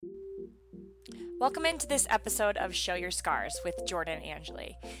Welcome into this episode of Show Your Scars with Jordan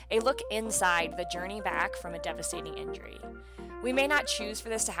Angeli, a look inside the journey back from a devastating injury. We may not choose for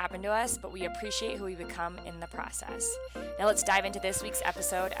this to happen to us, but we appreciate who we become in the process. Now let's dive into this week's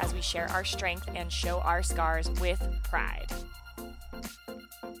episode as we share our strength and show our scars with pride.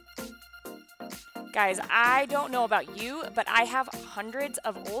 Guys, I don't know about you, but I have hundreds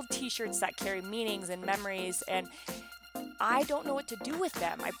of old t-shirts that carry meanings and memories, and I don't know what to do with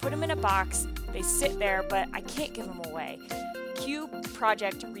them. I put them in a box, they sit there, but I can't give them away. Cue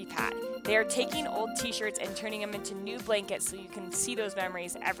Project Repat. They are taking old t-shirts and turning them into new blankets so you can see those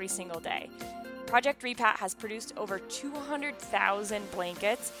memories every single day. Project Repat has produced over 200,000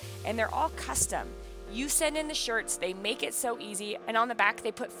 blankets, and they're all custom. You send in the shirts, they make it so easy, and on the back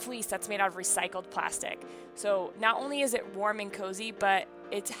they put fleece that's made out of recycled plastic. So not only is it warm and cozy, but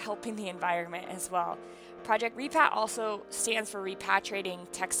it's helping the environment as well. Project Repat also stands for repatriating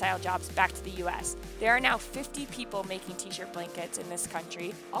textile jobs back to the U.S. There are now 50 people making t-shirt blankets in this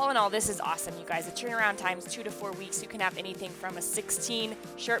country. All in all, this is awesome, you guys. The turnaround time is 2 to 4 weeks. You can have anything from a 16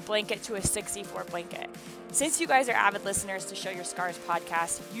 shirt blanket to a 64 blanket. Since you guys are avid listeners to Show Your Scars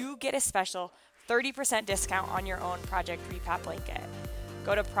podcast, you get a special 30% discount on your own Project Repat blanket.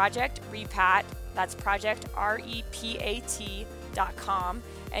 Go to Project Repat, that's Project REPAT.com,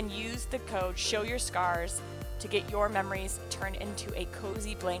 and use the code Show Your Scars to get your memories turned into a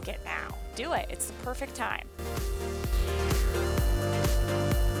cozy blanket now. Do it. It's the perfect time.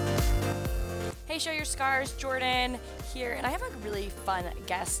 Hey, Show Your Scars, Jordan here, and I have a really fun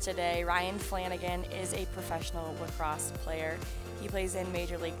guest today. Ryan Flanagan is a professional lacrosse player. He plays in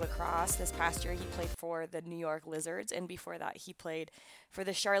Major League Lacrosse. This past year, he played for the New York Lizards, and before that, he played for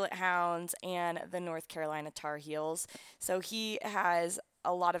the Charlotte Hounds and the North Carolina Tar Heels. So he has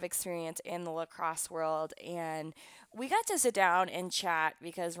a lot of experience in the lacrosse world, and we got to sit down and chat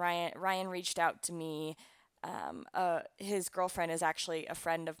because Ryan reached out to me. His girlfriend is actually a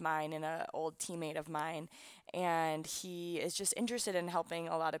friend of mine and an old teammate of mine, and he is just interested in helping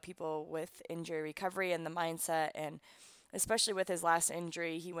a lot of people with injury recovery and the mindset, and especially with his last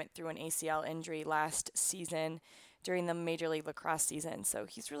injury. He went through an ACL injury last season during the Major League Lacrosse season, so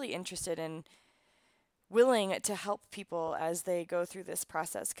he's really interested in willing to help people as they go through this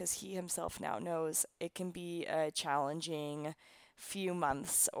process because he himself now knows it can be a challenging few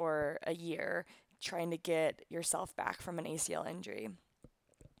months or a year trying to get yourself back from an ACL injury.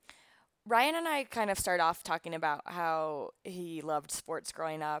 Ryan and I kind of start off talking about how he loved sports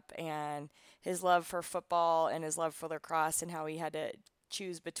growing up and his love for football and his love for lacrosse and how he had to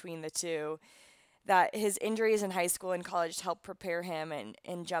choose between the two. That his injuries in high school and college helped prepare him and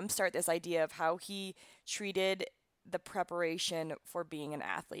jumpstart this idea of how he treated the preparation for being an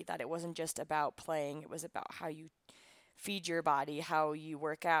athlete, that it wasn't just about playing, it was about how you feed your body, how you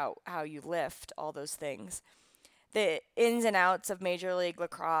work out, how you lift, all those things. The ins and outs of Major League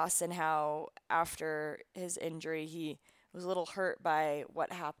Lacrosse and how after his injury he was a little hurt by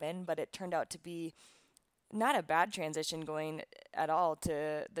what happened, but it turned out to be not a bad transition going at all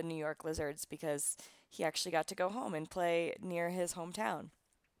to the New York Lizards because he actually got to go home and play near his hometown.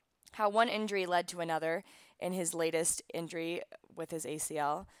 How one injury led to another in his latest injury with his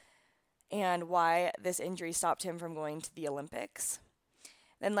ACL, and why this injury stopped him from going to the Olympics.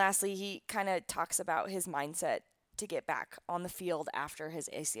 Then lastly, he kind of talks about his mindset to get back on the field after his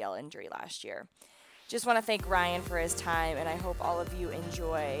ACL injury last year. Just want to thank Ryan for his time, and I hope all of you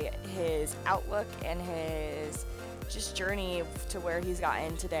enjoy his outlook and his just journey to where he's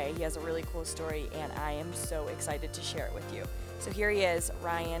gotten today. He has a really cool story, and I am so excited to share it with you. So here he is,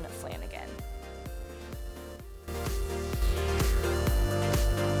 Ryan Flanagan.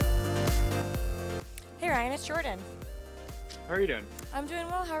 Hey Ryan, it's Jordan. How are you doing? I'm doing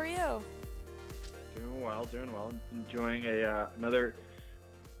well. How are you? Doing well. Enjoying another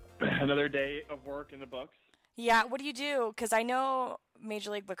day of work in the books. Yeah, what do you do? Because I know Major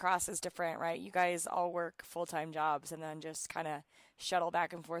League Lacrosse is different, right? You guys all work full-time jobs and then just kind of shuttle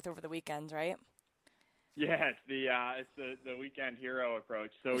back and forth over the weekends, right? Yeah, it's the weekend hero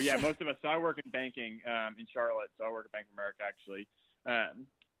approach. So yeah, most of us. So I work in banking in Charlotte. So I work at Bank of America actually,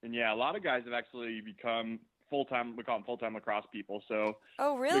 and yeah, a lot of guys have actually become full-time. We call them full-time lacrosse people. So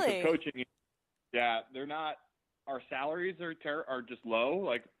oh really? Coaching. Yeah, they're not. Our salaries are just low.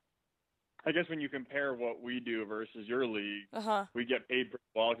 Like, I guess when you compare what we do versus your league, we get paid pretty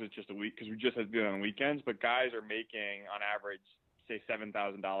well because it's just a week because we just have to do it on weekends. But guys are making on average, say $7,000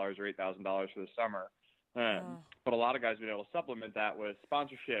 or $8,000 for the summer. But a lot of guys have been able to supplement that with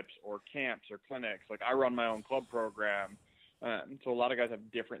sponsorships or camps or clinics. Like I run my own club program, so a lot of guys have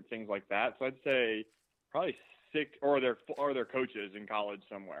different things like that. So I'd say probably 6 or their coaches in college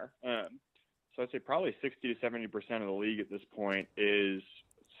somewhere. So I'd say probably 60 to 70% of the league at this point is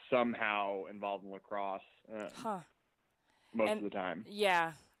somehow involved in lacrosse most of the time.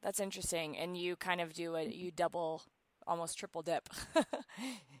 Yeah, that's interesting. And you kind of do you double, almost triple dip.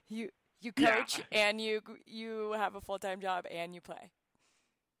 you coach and you have a full-time job and you play.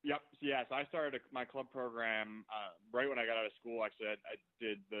 Yep. Yeah. So I started my club program right when I got out of school. Actually, I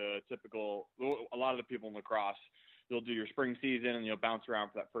did the typical. A lot of the people in lacrosse, you'll do your spring season and you'll bounce around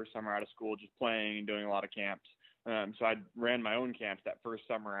for that first summer out of school, just playing and doing a lot of camps. So I ran my own camps that first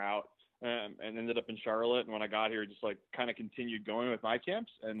summer out, and ended up in Charlotte. And when I got here, just like kind of continued going with my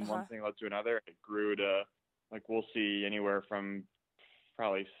camps, and one thing led to another. It grew to like we'll see anywhere from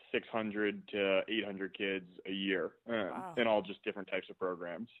probably 600 to 800 kids a year, in all just different types of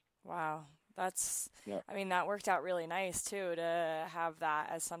programs. Wow. I mean, that worked out really nice too, to have that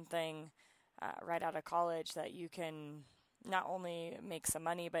as something right out of college that you can not only make some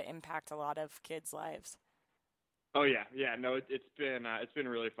money, but impact a lot of kids' lives. Oh yeah. No, it's been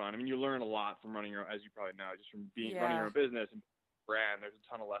really fun. I mean, you learn a lot from running your, as you probably know, just from running your own business and brand. There's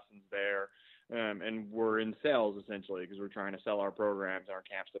a ton of lessons there. And we're in sales essentially because we're trying to sell our programs and our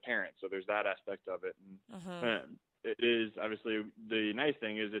camps to parents. So there's that aspect of it. And it is obviously the nice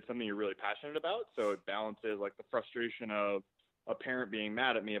thing is it's something you're really passionate about. So it balances like the frustration of a parent being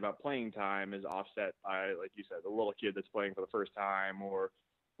mad at me about playing time is offset by, like you said, the little kid that's playing for the first time. Or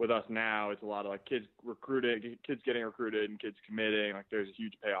with us now, it's a lot of like kids getting recruited and kids committing. Like there's a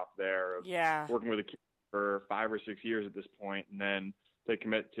huge payoff there of working with a kid for 5 or 6 years at this point, and then they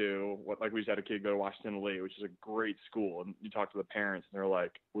commit to what, like we just had a kid go to Washington Lee, which is a great school. And you talk to the parents and they're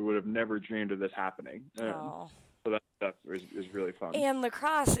like, we would have never dreamed of this happening. So that stuff is really fun. And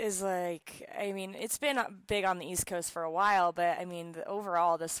lacrosse is like, I mean, it's been big on the East Coast for a while, but I mean,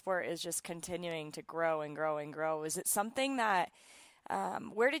 overall the sport is just continuing to grow and grow and grow. Is it something that,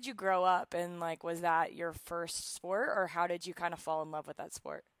 where did you grow up, and like, was that your first sport, or how did you kind of fall in love with that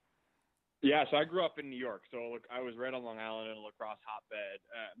sport? Yeah, so I grew up in New York, so I was right on Long Island in a lacrosse hotbed,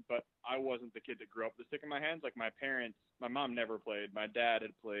 but I wasn't the kid that grew up with the stick in my hands. Like my mom never played. My dad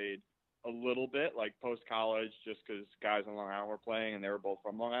had played a little bit, like post-college, just because guys on Long Island were playing, and they were both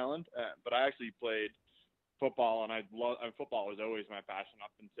from Long Island. But I actually played football, and football was always my passion up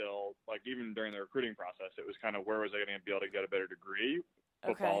until, like, even during the recruiting process, it was kind of where was I going to be able to get a better degree,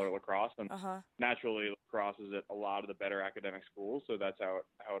 football or lacrosse, and naturally lacrosse is at a lot of the better academic schools, so that's how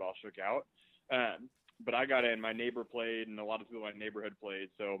it all shook out. But I got in, my neighbor played, and a lot of people in my neighborhood played,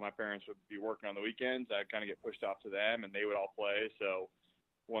 so my parents would be working on the weekends. I'd kind of get pushed off to them, and they would all play, so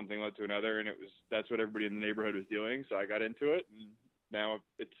one thing led to another, and that's what everybody in the neighborhood was doing, so I got into it, and now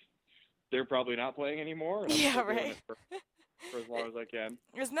they're probably not playing anymore. And I'm right. doing it for as long as I can.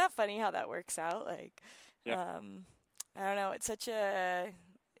 Isn't that funny how that works out? Like, I don't know. It's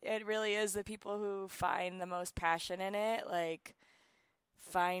it really is the people who find the most passion in it, like,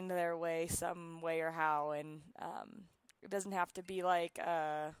 find their way some way or how. And it doesn't have to be like,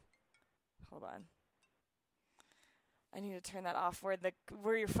 hold on. I need to turn that off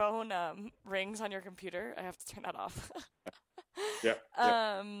where your phone rings on your computer. I have to turn that off.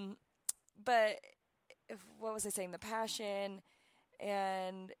 But what was I saying? The passion,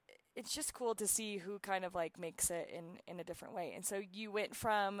 and it's just cool to see who kind of like makes it in a different way. And so you went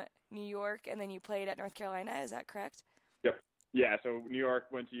from New York and then you played at North Carolina. Is that correct? Yep. Yeah. So New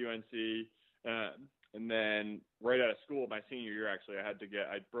York, went to UNC, and then right out of school, my senior year, actually, I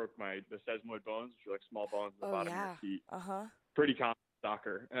broke the sesamoid bones, which are like small bones at the bottom of your feet. Pretty common in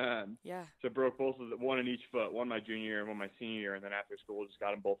soccer. So broke both of one in each foot, one my junior year and one my senior year, and then after school just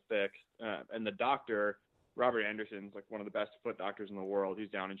got them both fixed. And the doctor, Robert Anderson's like one of the best foot doctors in the world. He's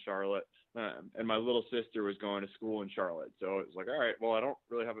down in Charlotte. And my little sister was going to school in Charlotte. So it was like, all right, well, I don't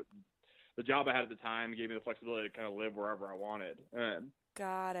really have the job I had at the time gave me the flexibility to kind of live wherever I wanted.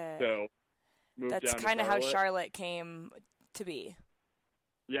 Got it. So that's kind of how Charlotte came to be.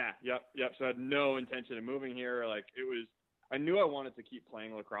 Yeah. Yep. So I had no intention of moving here. Like I knew I wanted to keep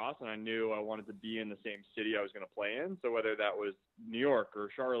playing lacrosse, and I knew I wanted to be in the same city I was going to play in. So whether that was New York or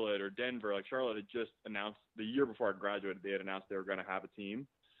Charlotte or Denver, like Charlotte had just announced the year before I graduated, they had announced they were going to have a team.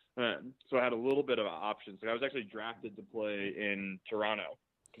 So I had a little bit of options. So I was actually drafted to play in Toronto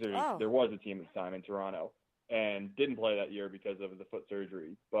because there was a team at the time in Toronto, and didn't play that year because of the foot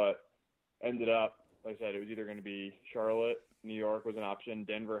surgery, but ended up, like I said, it was either going to be Charlotte, New York was an option,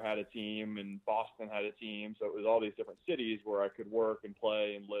 Denver had a team, and Boston had a team. So it was all these different cities where I could work and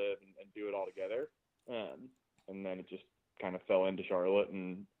play and live and do it all together. And then it just kind of fell into Charlotte,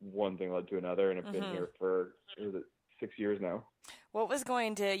 and one thing led to another, and I've been here for 6 years now. What was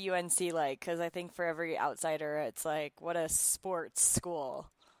going to UNC like? Because I think for every outsider, it's like, what a sports school.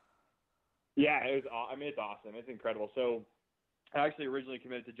 Yeah, I mean, it's awesome. It's incredible. So I actually originally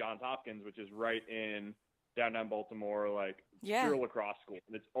committed to Johns Hopkins, which is right in downtown Baltimore, like pure lacrosse school.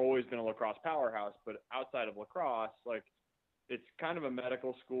 And it's always been a lacrosse powerhouse, but outside of lacrosse, like it's kind of a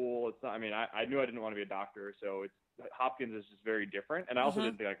medical school. It's not, I mean, I knew I didn't want to be a doctor, so Hopkins is just very different. And I also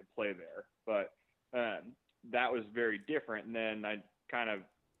didn't think I could play there, but that was very different. And then I kind of,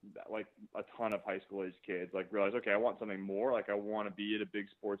 like a ton of high school age kids, like realized, okay, I want something more. Like I want to be at a big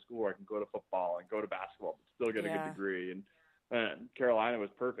sports school where I can go to football and go to basketball, but still get a good degree. And Carolina was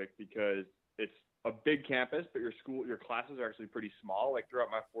perfect because it's a big campus, but your classes are actually pretty small. Like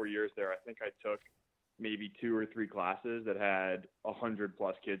throughout my 4 years there, I think I took maybe 2 or 3 classes that had 100+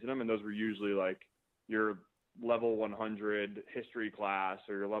 kids in them. And those were usually like your level 100 history class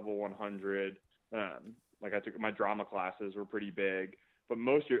or your level 100. Like I took my drama classes were pretty big. But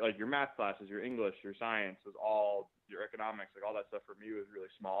most of your math classes, your English, your science was all your economics, like all that stuff for me was really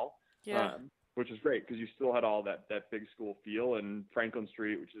small. Which is great because you still had all that big school feel. And Franklin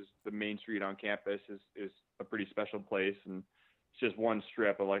Street, which is the main street on campus, is a pretty special place. And it's just one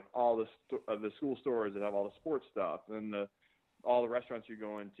strip of like all the school stores that have all the sports stuff, and all the restaurants you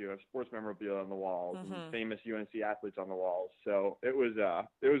go into have sports memorabilia on the walls and famous UNC athletes on the walls. So it was a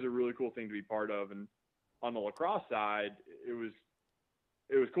really cool thing to be part of. And on the lacrosse side, it was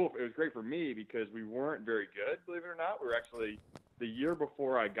cool. It was great for me because we weren't very good, believe it or not. We were actually, the year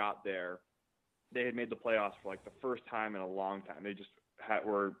before I got there, they had made the playoffs for like the first time in a long time. They just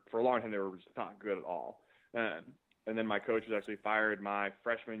for a long time, they were just not good at all. And then my coach was actually fired my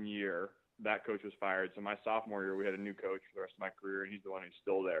freshman year. That coach was fired. So my sophomore year, we had a new coach for the rest of my career, and he's the one who's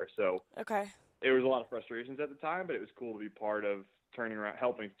still there. So it was a lot of frustrations at the time, but it was cool to be part of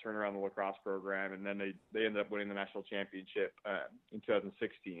helping to turn around the lacrosse program. And then they ended up winning the national championship in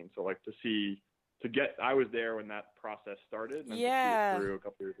 2016. So like I was there when that process started, and then to see it through a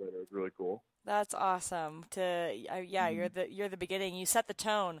couple years later, it was really cool. That's awesome. You're the beginning. You set the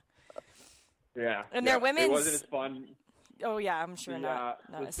tone. Yeah. And their women's. It wasn't as fun. Oh yeah, I'm sure not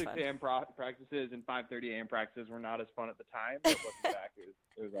the 6 a.m. practices and 5:30 a.m. practices were not as fun at the time, but looking back,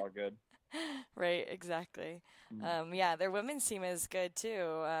 it was all good. Right, exactly. Their women's team is good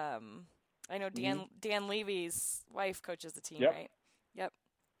too. I know Dan Levy's wife coaches the team, right? Yep.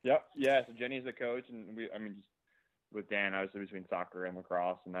 Yeah, so Jenny's the coach, and just with Dan, obviously between soccer and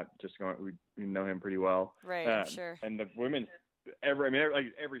lacrosse, and that just we know him pretty well. Right, I'm sure. And the women's,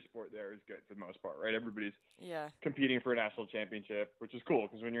 every sport there is good for the most part, right? Everybody's competing for a national championship, which is cool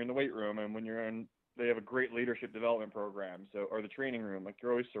because when you're in the weight room and when you're they have a great leadership development program, or the training room, like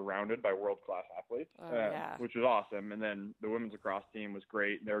you're always surrounded by world-class athletes, which was awesome. And then the women's lacrosse team was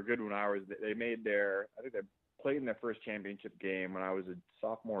great. They were good when they made I think they played in their first championship game when I was a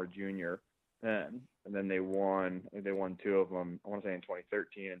sophomore or junior. And then they won 2 of them, I want to say in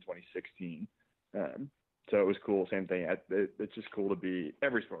 2013 and 2016. So it was cool. Same thing. It's just cool to be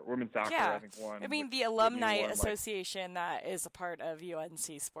every sport. Women's soccer, I think, won. I mean, the alumni association that is a part of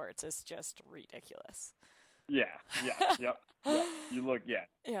UNC sports is just ridiculous. Yep. You look,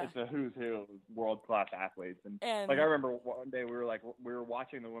 it's a who's who of world-class athletes. And like I remember one day we were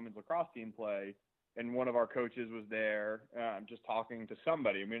watching the women's lacrosse team play, and one of our coaches was there just talking to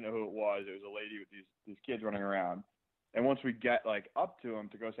somebody. We didn't know who it was. It was a lady with these kids running around. And once we get up to him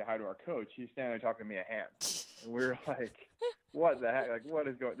to go say hi to our coach, he's standing there talking to me a hand. And we were like, what the heck? Like, what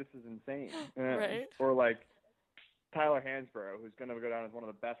is going? This is insane. Right. Or like Tyler Hansbrough, who's going to go down as one of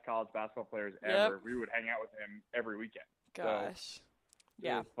the best college basketball players ever. We would hang out with him every weekend. Gosh. So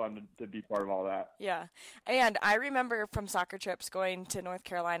it was fun to be part of all that. Yeah. And I remember from soccer trips going to North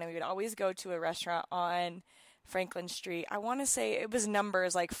Carolina, we would always go to a restaurant on Franklin Street. I want to say it was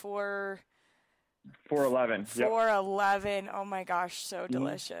numbers like 411. 411. Oh my gosh, so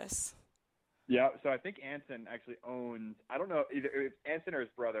delicious. Yeah, so I think Anson actually owns, I don't know, either if Anson or his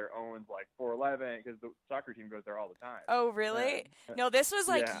brother owns like 411 because the soccer team goes there all the time. Oh, really? No, this was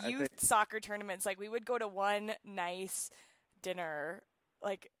like youth soccer tournaments. Like we would go to one nice dinner,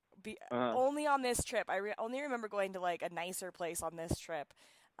 like only on this trip. I only remember going to like a nicer place on this trip.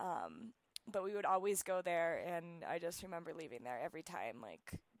 But we would always go there, and I just remember leaving there every time.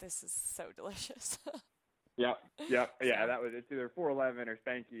 Like, this is so delicious. Yeah. It's either 411 or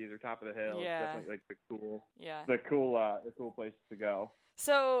Spanky's or Top of the Hill. Yeah. It's definitely like the cool place to go.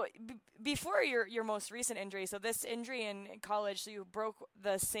 So before your most recent injury, so this injury in college, so you broke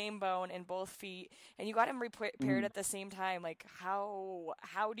the same bone in both feet, and you got them repaired at the same time. Like, how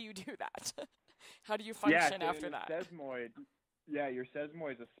do you do that? How do you function after that? Sesamoid. Yeah, your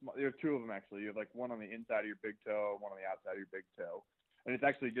sesamoid is there are 2 of them actually. You have like one on the inside of your big toe, one on the outside of your big toe. And it's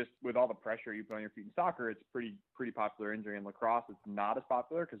actually just with all the pressure you put on your feet in soccer, it's pretty popular injury. In lacrosse, it's not as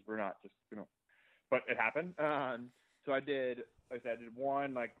popular because we're not just, but it happened. So I did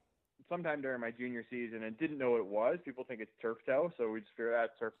one like sometime during my junior season and didn't know what it was. People think it's turf toe. So we just figured out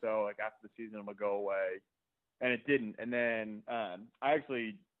turf toe, like after the season, it'll go away. And it didn't. And then I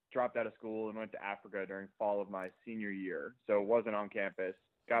actually dropped out of school and went to Africa during fall of my senior year. So it wasn't on campus.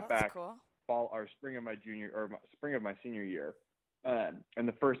 Got back cool. spring of my senior year. And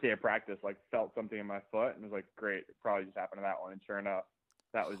the first day of practice, like felt something in my foot and was like, great, it probably just happened to that one. And sure enough,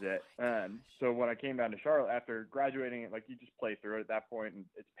 that was it. So when I came down to Charlotte after graduating, like you just play through it at that point, and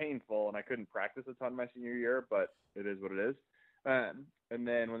it's painful. And I couldn't practice a ton my senior year, but it is what it is. And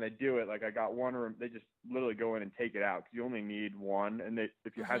then when they do it, like I got one room, they just literally go in and take it out because you only need one. And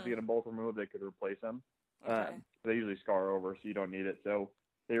if you have to get them both removed, they could replace them. Okay. They usually scar over, so you don't need it. So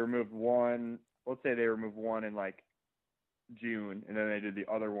they removed one. Let's say they removed one in like June, and then they did the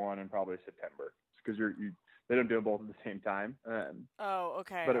other one in probably September because they don't do them both at the same time. Oh,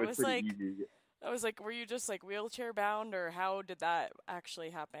 okay. But it was pretty easy. I was like, were you just like wheelchair bound, or how did that actually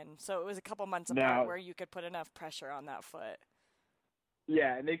happen? So it was a couple months apart where you could put enough pressure on that foot.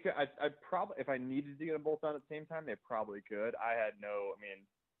 Yeah, and they could. I probably, if I needed to get them both done at the same time, they probably could. I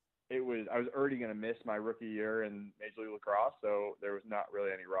was already going to miss my rookie year in Major League Lacrosse, so there was not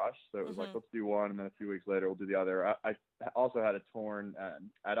really any rush. So it was like, let's do one, and then a few weeks later we'll do the other. I also had a torn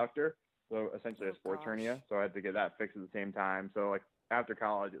adductor, so essentially a sports hernia, so I had to get that fixed at the same time. So like after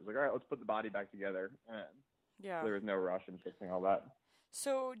college, it was like, all right, let's put the body back together. And there was no rush in fixing all that.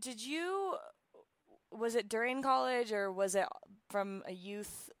 So was it during college, or was it from a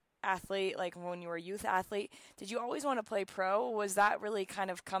youth athlete, like when you were a youth athlete? Did you always want to play pro? Was that really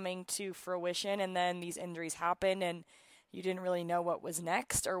kind of coming to fruition, and then these injuries happened and you didn't really know what was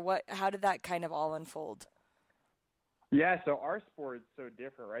next, or how did that kind of all unfold? Yeah, so our sport is so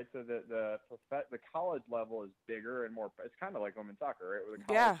different, right? So the college level is bigger and more. It's kind of like women's soccer, right? Where the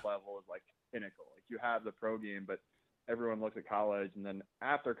college level is like pinnacle. Like you have the pro game, but everyone looks at college, and then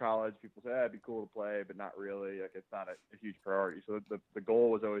after college, people say, it'd be cool to play, but not really. Like it's not a huge priority. So the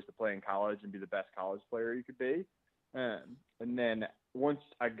goal was always to play in college and be the best college player you could be. And then once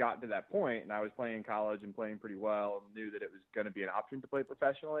I got to that point, and I was playing in college and playing pretty well, and knew that it was going to be an option to play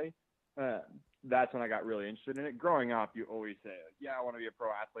professionally, that's when I got really interested in it. Growing up, you always say, like, I want to be a pro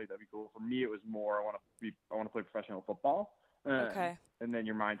athlete. That'd be cool. For me, it was more I want to play professional football. Okay. And then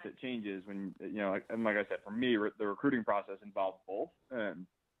your mindset changes when, and like I said, for me, the recruiting process involved both.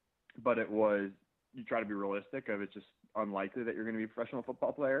 But it was, you try to be realistic of it's just unlikely that you're going to be a professional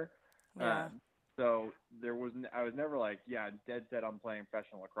football player. Yeah. So I was never like, dead set on playing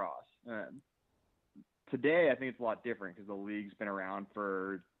professional lacrosse. Today, I think it's a lot different because the league's been around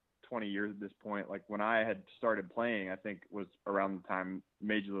for 20 years at this point. Like when I had started playing, I think was around the time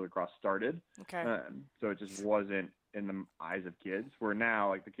Major League Lacrosse started. Okay. So it just wasn't in the eyes of kids, where now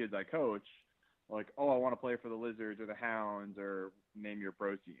like the kids I coach are like, I want to play for the Lizards or the Hounds or name your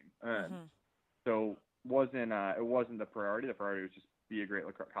pro team. So it wasn't the priority. The priority was just be a great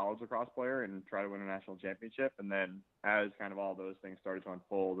college lacrosse player and try to win a national championship. And then as kind of all those things started to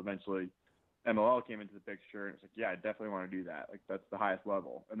unfold, eventually MLL came into the picture, and it's like, I definitely want to do that. Like that's the highest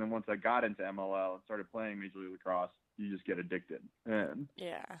level. And then once I got into MLL and started playing Major League Lacrosse, you just get addicted. And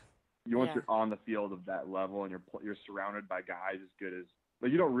once you're on the field of that level and you're surrounded by guys as good as,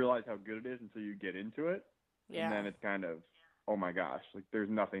 like you don't realize how good it is until you get into it. Yeah. And then it's kind of, oh my gosh, like there's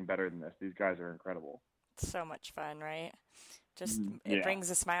nothing better than this. These guys are incredible. It's so much fun, right? Just it brings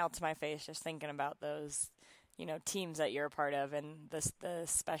a smile to my face just thinking about those, teams that you're a part of, and the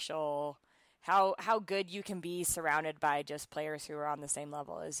special how good you can be surrounded by just players who are on the same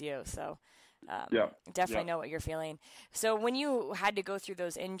level as you. So definitely know what you're feeling. So when you had to go through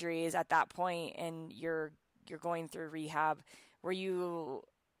those injuries at that point and you're going through rehab, were you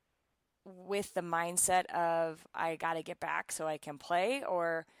with the mindset of I got to get back so I can play,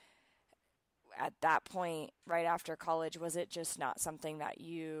 or at that point right after college, was it just not something that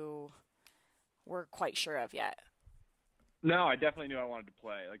you were quite sure of yet? No, I definitely knew I wanted to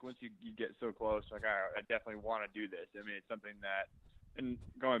play. Like once you get so close, like I definitely want to do this. I mean, it's something that, and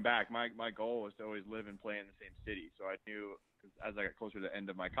going back, my goal was to always live and play in the same city. So I knew as I got closer to the end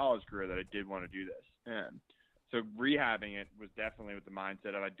of my college career that I did want to do this. And so rehabbing it was definitely with the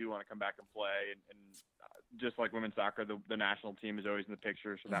mindset of I do want to come back and play. And just like women's soccer, the national team is always in the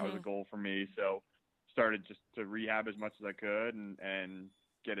picture. So that was a goal for me. So started just to rehab as much as I could and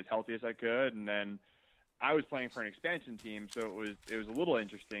get as healthy as I could. And then I was playing for an expansion team, so it was a little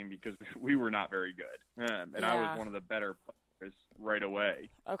interesting because we were not very good, and I was one of the better players right away.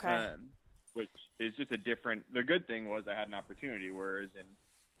 Okay. which is just a different. The good thing was I had an opportunity, whereas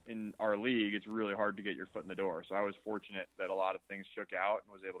in our league, it's really hard to get your foot in the door. So I was fortunate that a lot of things shook out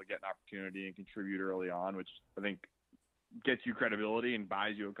and was able to get an opportunity and contribute early on, which I think gets you credibility and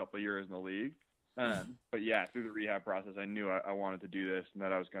buys you a couple of years in the league. But yeah, through the rehab process, I knew I wanted to do this and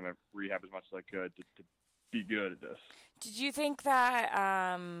that I was going to rehab as much as I could to be good at this. Did you think that,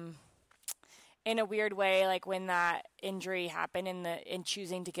 in a weird way, like when that injury happened in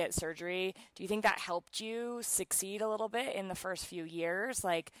choosing to get surgery, do you think that helped you succeed a little bit in the first few years?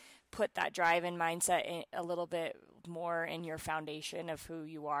 Like put that drive and mindset a little bit more in your foundation of who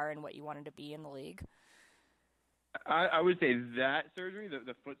you are and what you wanted to be in the league? I would say that surgery,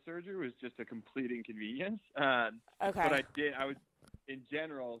 the foot surgery, was just a complete inconvenience. Okay. But I was, in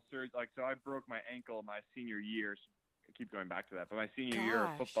general, so I broke my ankle my senior year. So I keep going back to that. But my senior year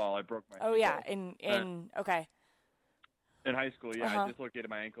of football, I broke my ankle. Oh, yeah. Okay. In high school, yeah. I dislocated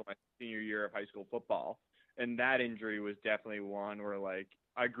my ankle my senior year of high school football. And that injury was definitely one where, like,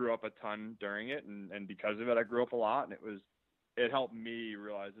 I grew up a ton during it. And because of it, I grew up a lot. And it helped me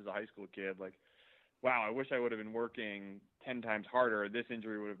realize as a high school kid, like, wow, I wish I would have been working 10 times harder. This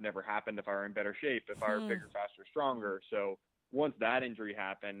injury would have never happened if I were in better shape, if I were bigger, faster, stronger. So once that injury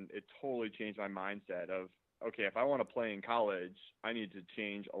happened, it totally changed my mindset of, okay, if I want to play in college, I need to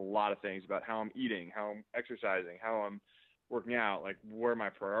change a lot of things about how I'm eating, how I'm exercising, how I'm working out, like where my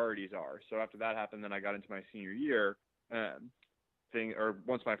priorities are. So after that happened, then I got into my senior year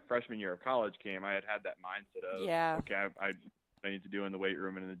once my freshman year of college came, I had that mindset of, okay, I need to do in the weight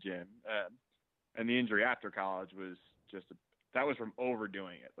room and in the gym. And the injury after college was that was from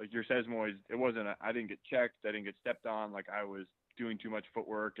overdoing it. Like your sesamoids, I didn't get checked. I didn't get stepped on. Like I was doing too much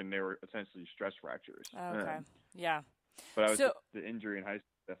footwork and they were essentially stress fractures. Okay. Yeah. But the injury in high school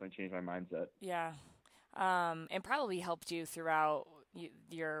definitely changed my mindset. Yeah. And probably helped you throughout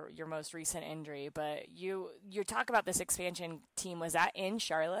your most recent injury, but you talk about this expansion team. Was that in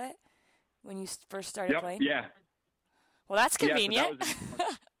Charlotte when you first started playing? Yeah. Well, that's convenient. Yeah, so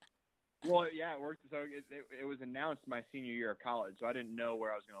well, yeah, it worked. So it was announced my senior year of college, so I didn't know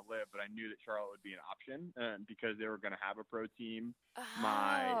where I was going to live, but I knew that Charlotte would be an option because they were going to have a pro team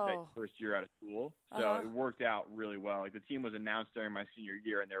that first year out of school. So it worked out really well. Like the team was announced during my senior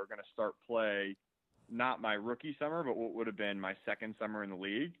year, and they were going to start play not my rookie summer, but what would have been my second summer in the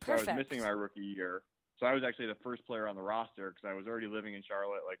league. Perfect. So I was missing my rookie year. So I was actually the first player on the roster because I was already living in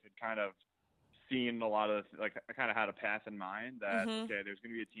Charlotte, like had kind of seen a lot of, like, I kind of had a path in mind that, okay, there's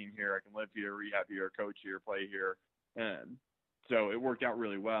going to be a team here. I can live here, rehab here, coach here, play here. And so it worked out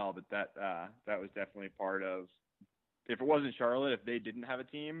really well, but that was definitely part of, if it wasn't Charlotte, if they didn't have a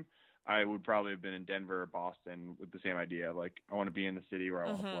team, I would probably have been in Denver or Boston with the same idea. Like, I want to be in the city where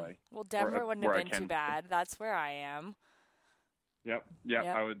I want to play. Well, Denver wouldn't have been too bad. That's where I am. Yep.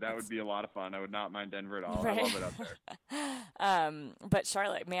 That would be a lot of fun. I would not mind Denver at all. Right. I love it up there. But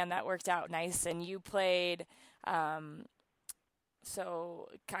Charlotte, man, that worked out nice. And you played, so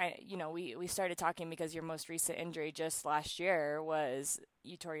kind of, we started talking because your most recent injury just last year was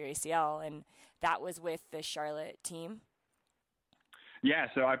you tore your ACL, and that was with the Charlotte team. Yeah.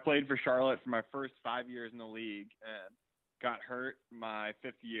 So I played for Charlotte for my first 5 years in the league and got hurt my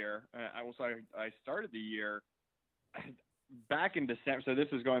fifth year. I started the year back in December, so this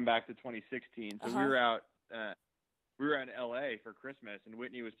is going back to 2016. So we were out in LA for Christmas, and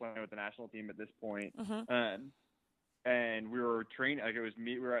Whitney was playing with the national team at this point. And we were training, like it was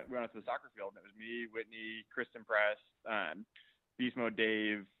me. We went out to the soccer field, and it was me, Whitney, Kristen Press, Beast Mode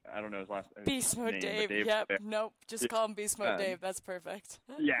Dave. I don't know his last name. Beast Mode Dave. Yep. Nope. Just call him Beast Mode Dave. That's perfect.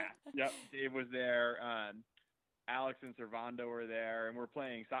 Yeah. Yep. Dave was there. Alex and Servando were there, and we're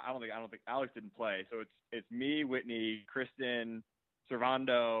playing. I don't think Alex didn't play. So it's me, Whitney, Kristen,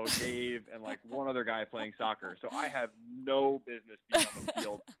 Servando, Dave, and like one other guy playing soccer. So I have no business being on the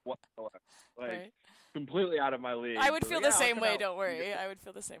field whatsoever. Like completely out of my league. I would feel the same way. Don't worry. I would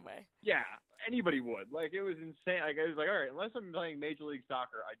feel the same way. Yeah, anybody would. Like it was insane. Like I was like, all right, unless I'm playing Major League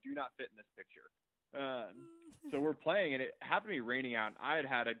Soccer, I do not fit in this picture. So we're playing, and it happened to be raining out. And I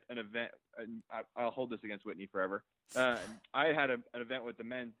had an event, and I'll hold this against Whitney forever. I had an event with the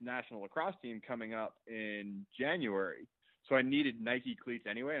men's national lacrosse team coming up in January. So I needed Nike cleats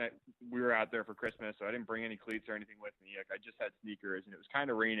anyway, and we were out there for Christmas, so I didn't bring any cleats or anything with me. Like I just had sneakers, and it was kind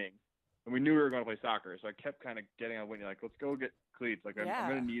of raining, and we knew we were going to play soccer. So I kept kind of getting on Whitney, like, let's go get cleats. Like I'm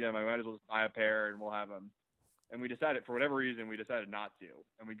going to need them. I might as well just buy a pair, and we'll have them. And we decided, for whatever reason, not to.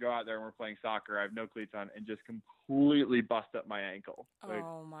 And we go out there and we're playing soccer. I have no cleats on and just completely bust up my ankle. Like,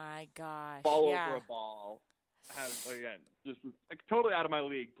 oh, my gosh. Fall over a ball. Again, just like totally out of my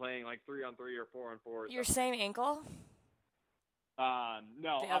league playing like 3-on-3 or 4-on-4. Your same ankle? No,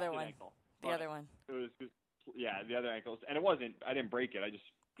 the other one. Ankle. the other one. It was just, the other ankles, and it wasn't. I didn't break it. I just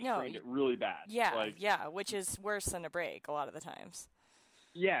sprained it really bad. Yeah, which is worse than a break a lot of the times.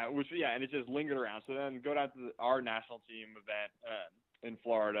 Yeah, and it just lingered around. So then go down to our national team event in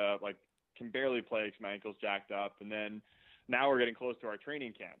Florida, like can barely play because my ankle's jacked up, and then now we're getting close to our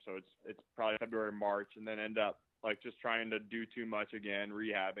training camp, so it's probably February, March, and then end up like just trying to do too much again,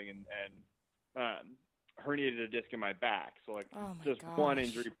 rehabbing, and herniated a disc in my back. So like one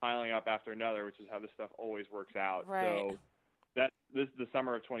injury piling up after another, which is how this stuff always works out. Right. So this is the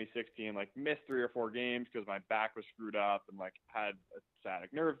summer of 2016, like missed 3 or 4 games because my back was screwed up and like had a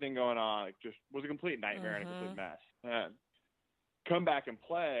sciatic nerve thing going on. It just was a complete nightmare and a complete mess. And come back and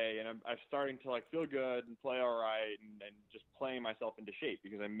play, and I'm starting to like feel good and play all right, and just playing myself into shape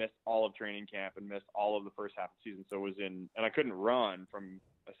because I missed all of training camp and missed all of the first half of the season. So and I couldn't run from,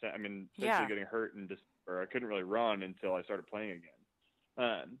 essentially getting hurt in December. I couldn't really run until I started playing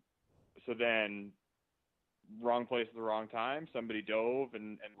again. So then, wrong place at the wrong time. Somebody dove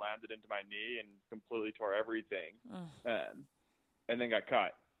and landed into my knee and completely tore everything, and then got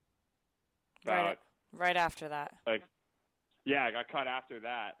cut. Right after that. Like, yeah, I got cut after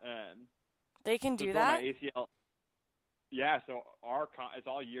that. And they can do that? My ACL. Yeah, so it's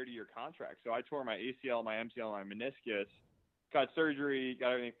all year-to-year contract. So I tore my ACL, my MCL, and my meniscus, got surgery,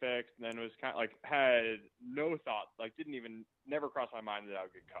 got everything fixed, and then was kind of like had no thought, like never crossed my mind that I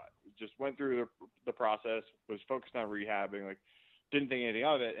would get cut. Just went through the process, was focused on rehabbing, like didn't think anything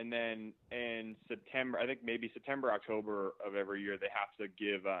of it. And then in September, I think maybe September, October of every year, they have to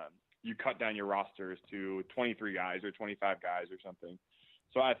give you cut down your rosters to 23 guys or 25 guys or something.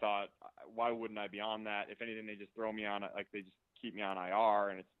 So I thought, why wouldn't I be on that? If anything, they just throw me on it, like they just keep me on IR,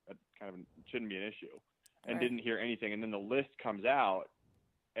 and it shouldn't be an issue. And didn't hear anything. And then the list comes out,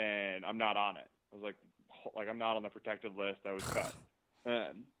 and I'm not on it. I was like I'm not on the protected list. I was cut.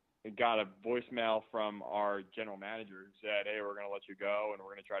 And I got a voicemail from our general manager who said, hey, we're going to let you go, and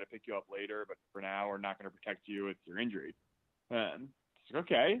we're going to try to pick you up later, but for now, we're not going to protect you with your injury. And it's like,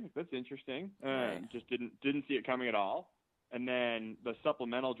 okay, that's interesting. Just didn't see it coming at all. And then the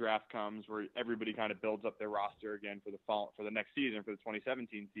supplemental draft comes where everybody kind of builds up their roster again for the next season, for the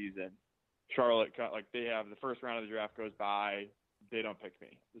 2017 season. Charlotte, like they have the first round of the draft goes by, they don't pick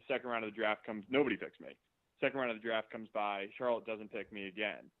me. The second round of the draft comes, nobody picks me. Second round of the draft comes by, Charlotte doesn't pick me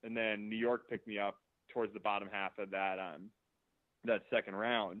again. And then New York picked me up towards the bottom half of that second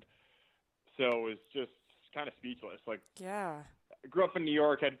round. So it was just kind of speechless. Like, yeah. I grew up in New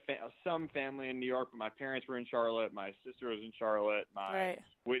York, had some family in New York, but my parents were in Charlotte. My sister was in Charlotte.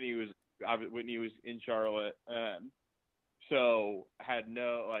 Whitney was in Charlotte. So had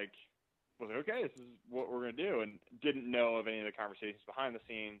no, like, was like, okay, this is what we're going to do, and didn't know of any of the conversations behind the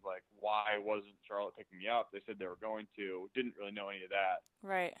scenes, like why wasn't Charlotte picking me up? They said they were going to. Didn't really know any of that.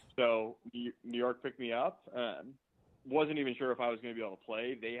 Right. So New York picked me up. Wasn't even sure if I was going to be able to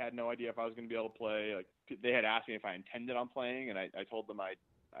play. They had no idea if I was going to be able to play. Like they had asked me if I intended on playing, and I told them I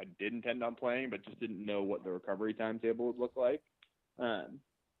did intend on playing, but just didn't know what the recovery timetable would look like.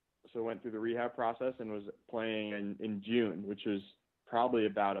 So went through the rehab process and was playing in June, which was probably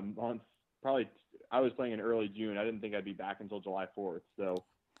about a month. I was playing in early June. I didn't think I'd be back until July 4th. So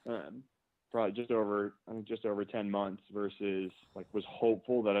probably just over 10 months versus like was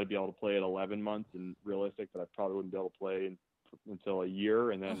hopeful that I'd be able to play at 11 months and realistic that I probably wouldn't be able to play until a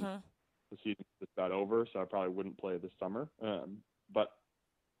year. And then the season was about over. So I probably wouldn't play this summer. But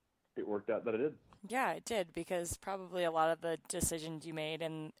it worked out that I did. Yeah, it did, because probably a lot of the decisions you made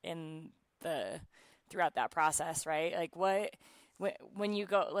throughout that process, right? Like when you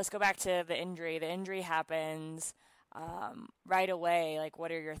go, let's go back to the injury. The injury happens right away. Like,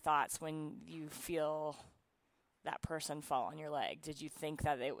 what are your thoughts when you feel that person fall on your leg? Did you think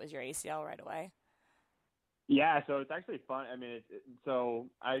that it was your ACL right away? Yeah, so it's actually fun. I mean, so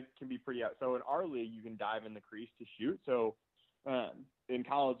I can be pretty out. So in our league, you can dive in the crease to shoot. So in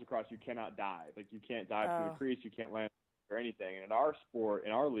college lacrosse, you cannot dive. Like, you can't dive through the crease. You can't land or anything. And in our sport,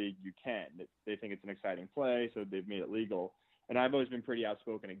 in our league, you can. They think it's an exciting play, so they've made it legal. And I've always been pretty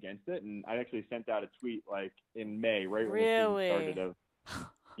outspoken against it. And I actually sent out a tweet like in May, right when the season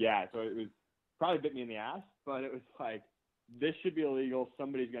started. Yeah, so it was probably bit me in the ass, but it was like, this should be illegal.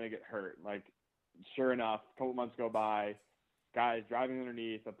 Somebody's going to get hurt. Like, sure enough, a couple months go by, guys driving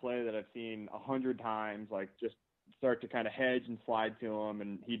underneath a play that I've seen 100 times, like just start to kind of hedge and slide to him,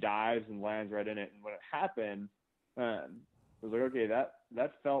 and he dives and lands right in it. And when it happened, I was like, okay,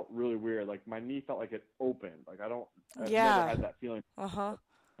 that felt really weird. Like, my knee felt like it opened. Like, I've never had that feeling.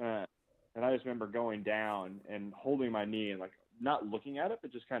 And I just remember going down and holding my knee and like not looking at it,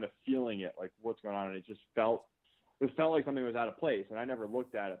 but just kind of feeling it, like what's going on. And it just felt it felt like something was out of place, and I never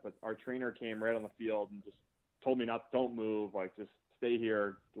looked at it. But our trainer came right on the field and just told me don't move, like just stay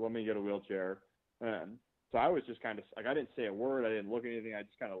here, let me get a wheelchair. And so I was just kind of like, I didn't say a word, I didn't look at anything, I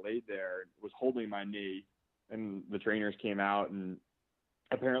just kind of laid there and was holding my knee. And the trainers came out, and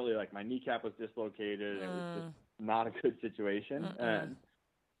apparently like my kneecap was dislocated, and it was just not a good situation. And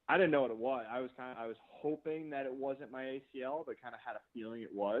I didn't know what it was. I was hoping that it wasn't my ACL, but kind of had a feeling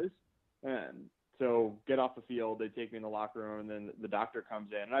it was. And so get off the field, they take me in the locker room, and then the doctor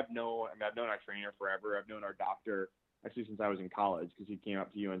comes in. And I've known our trainer forever. I've known our doctor actually since I was in college, because he came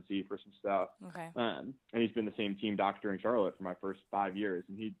up to UNC for some stuff. Okay. And he's been the same team doctor in Charlotte for my first 5 years.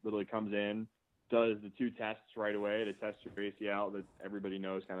 And he literally comes in, does the 2 tests right away to test your ACL that everybody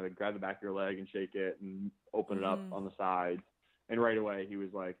knows, kind of like grab the back of your leg and shake it and open it up on the sides. And right away he was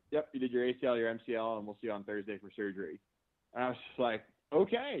like, yep, you did your ACL, your MCL, and we'll see you on Thursday for surgery. And I was just like,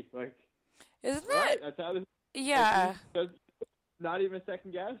 okay. Like, isn't that? Right, that's how this, yeah. Not even a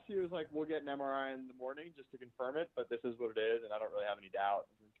second guess. He was like, we'll get an MRI in the morning just to confirm it, but this is what it is, and I don't really have any doubt.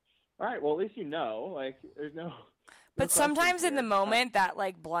 All right, well, at least you know. Like, there's no But sometimes in the moment, that,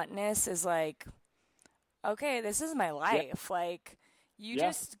 like, bluntness is like, okay, this is my life. Yeah. Like, you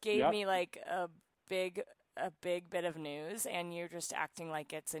just gave me, like, a big bit of news, and you're just acting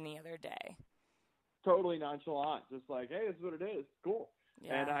like it's any other day. Totally nonchalant. Just like, hey, this is what it is. Cool.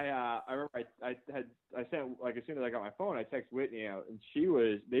 Yeah. And I remember I sent, like, as soon as I got my phone, I texted Whitney out, and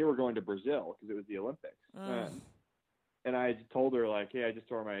they were going to Brazil because it was the Olympics. And I told her, like, hey, I just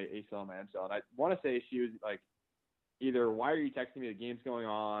tore my ACL and my MCL. And I want to say she was like, either why are you texting me, the game's going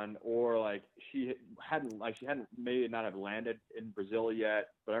on, or like she may not have landed in Brazil yet.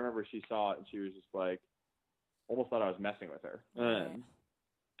 But I remember she saw it and she was just like, almost thought I was messing with her.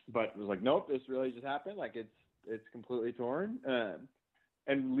 But it was like, nope, this really just happened. Like, it's completely torn.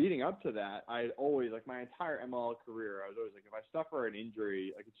 And leading up to that, I always, like, my entire ML career, I was always like, if I suffer an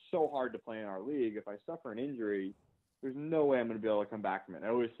injury, like, it's so hard to play in our league. If I suffer an injury, there's no way I'm going to be able to come back from it. I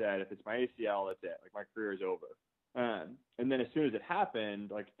always said, if it's my ACL, that's it. Like, my career is over. And then as soon as it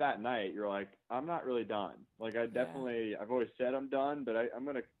happened, like, that night, you're like, I'm not really done. Like, I've always said I'm done, but I'm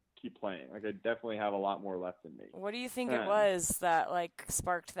going to keep playing. Like, I definitely have a lot more left in me. What do you think it was that, like,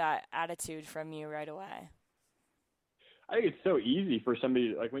 sparked that attitude from you right away? I think it's so easy for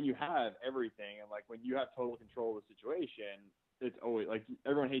somebody, like, when you have everything and, like, when you have total control of the situation, it's always, like,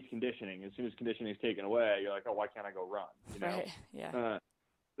 everyone hates conditioning. As soon as conditioning is taken away, you're like, oh, why can't I go run? You know? Right, yeah.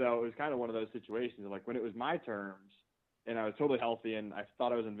 So it was kind of one of those situations. Like, when it was my terms and I was totally healthy and I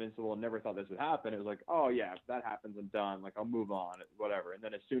thought I was invincible and never thought this would happen, it was like, oh, yeah, if that happens, I'm done. Like, I'll move on, whatever. And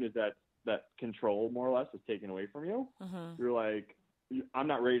then as soon as that control, more or less, is taken away from you, you're like, I'm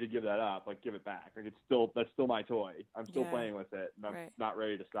not ready to give that up. Like, give it back. Like, that's still my toy. I'm still playing with it, and I'm not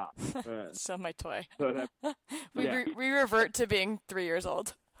ready to stop. Still my toy. So we revert to being 3 years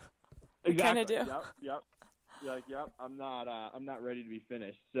old. Exactly. We kind of do. Yep. Like, I'm not ready to be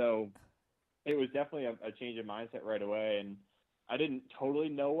finished. So it was definitely a change of mindset right away, and I didn't totally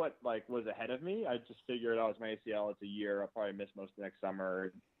know what, like, was ahead of me. I just figured, it's my ACL. It's a year. I'll probably miss most of next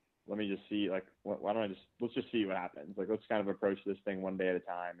summer. Let me just see, like, let's just see what happens. Like, let's kind of approach this thing one day at a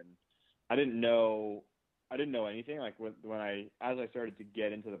time. And I didn't know anything. Like, as I started to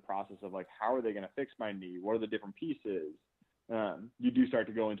get into the process of, like, how are they going to fix my knee? What are the different pieces? You do start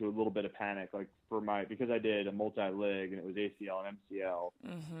to go into a little bit of panic, like, because I did a multi-lig and it was ACL and MCL.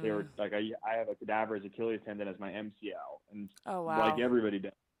 They were like, I have a cadaverous Achilles tendon as my MCL. And like everybody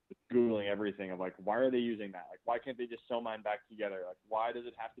does. Googling everything of, like, why are they using that? Like, why can't they just sew mine back together? Like, why does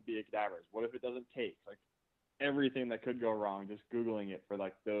it have to be a cadaverous? What if it doesn't take? Like, everything that could go wrong, just Googling it for,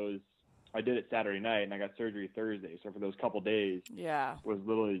 like, those. I did it Saturday night and I got surgery Thursday. So for those couple days, was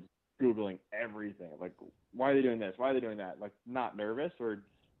literally Googling everything. Like, why are they doing this? Why are they doing that? Like, not nervous, or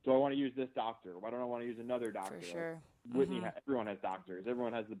do I want to use this doctor? Why don't I want to use another doctor? For sure. Like, Whitney, everyone has doctors.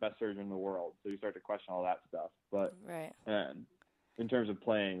 Everyone has the best surgeon in the world. So you start to question all that stuff. But in terms of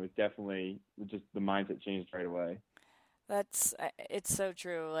playing, it was definitely just the mindset changed right away. It's so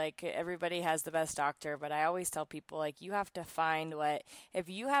true. Like, everybody has the best doctor, but I always tell people, like, you have to find if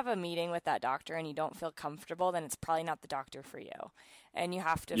you have a meeting with that doctor and you don't feel comfortable, then it's probably not the doctor for you. And you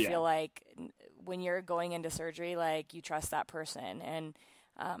have to feel like when you're going into surgery, like, you trust that person. And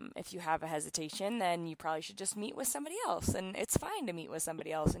if you have a hesitation, then you probably should just meet with somebody else. And it's fine to meet with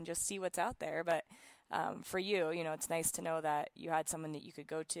somebody else and just see what's out there. But for you, it's nice to know that you had someone that you could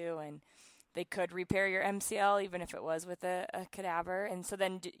go to and they could repair your MCL, even if it was with a cadaver. And so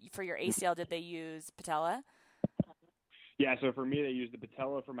then for your ACL, did they use patella? Yeah, so for me, they used the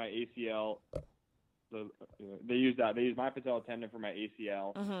patella for my ACL. They used that. They used my patella tendon for my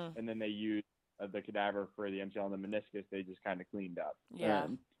ACL, and then they used the cadaver for the MCL and the meniscus, they just kind of cleaned up. Yeah.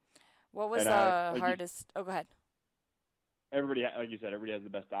 What was the hardest? Oh, go ahead. Everybody, like you said, everybody has the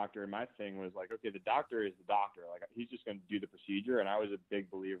best doctor. And my thing was like, okay, the doctor is the doctor. Like, he's just going to do the procedure. And I was a big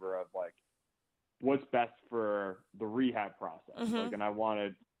believer of like, what's best for the rehab process. Like, and I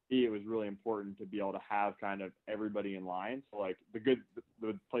wanted, it was really important to be able to have kind of everybody in line. So like the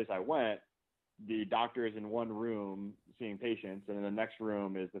place I went, the doctor is in one room seeing patients, and in the next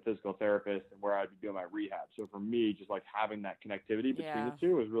room is the physical therapist and where I'd be doing my rehab. So for me, just like having that connectivity between the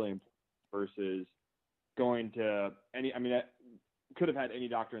two was really important versus going to any, I mean, I could have had any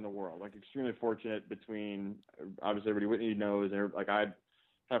doctor in the world, like extremely fortunate between, obviously everybody Whitney knows, and like I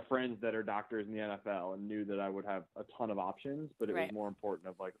have friends that are doctors in the NFL and knew that I would have a ton of options, but it was more important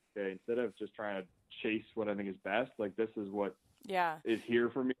of like, okay, instead of just trying to chase what I think is best, like this is what is here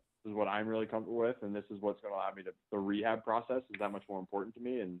for me. This is what I'm really comfortable with, and this is what's going to allow me to, the rehab process is that much more important to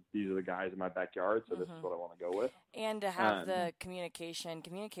me, and these are the guys in my backyard, so this is what I want to go with. And to have the communication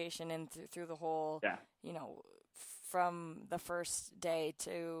and through the whole, you know, from the first day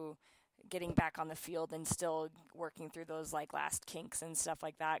to getting back on the field and still working through those like last kinks and stuff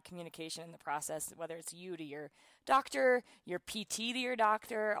like that, communication in the process, whether it's you to your doctor, your PT to your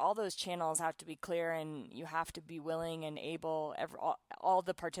doctor, all those channels have to be clear, and you have to be willing and able, all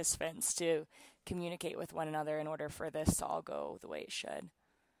the participants, to communicate with one another in order for this to all go the way it should.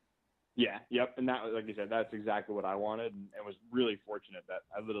 Yeah, yep, and that, like you said, that's exactly what I wanted, and was really fortunate that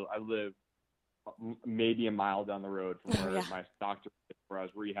I live maybe a mile down the road from where my doctor, where I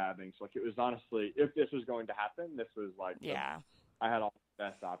was rehabbing. So like, it was honestly, if this was going to happen, this was like, I had all the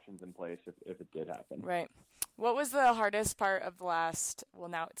best options in place if it did happen. Right. What was the hardest part of the last, well,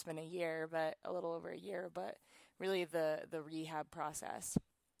 now it's been a year, but a little over a year, but really the rehab process?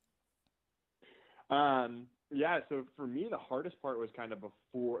 Yeah. So for me, the hardest part was kind of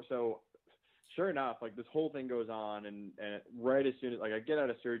before. So sure enough, like this whole thing goes on, and right as soon as like I get out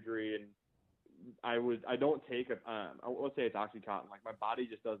of surgery, and I don't take let's say it's OxyContin. Like my body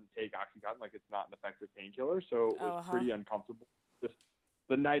just doesn't take OxyContin. Like it's not an effective painkiller. So it was pretty uncomfortable. Just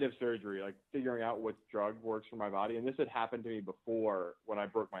the night of surgery, like figuring out which drug works for my body. And this had happened to me before when I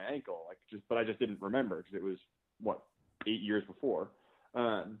broke my ankle, but I just didn't remember because it was 8 years before.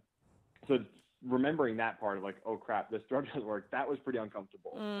 So remembering that part of like, oh crap, this drug doesn't work. That was pretty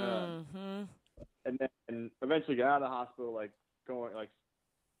uncomfortable. And then eventually get out of the hospital, like going like,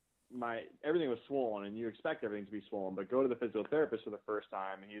 everything was swollen, and you expect everything to be swollen, but go to the physical therapist for the first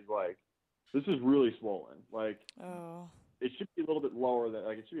time, and he's like, this is really swollen. Like, it should be a little bit lower than,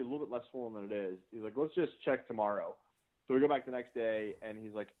 like, it should be a little bit less swollen than it is. He's like, let's just check tomorrow. So we go back the next day, and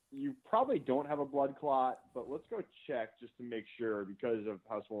he's like, you probably don't have a blood clot, but let's go check just to make sure because of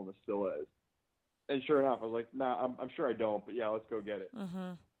how swollen this still is. And sure enough, I was like, nah, I'm sure I don't, but yeah, let's go get it.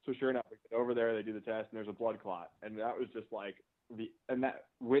 So sure enough, we get over there, they do the test, and there's a blood clot. And that was just like, that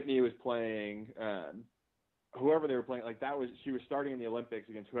Whitney was playing, whoever they were playing, like she was starting in the Olympics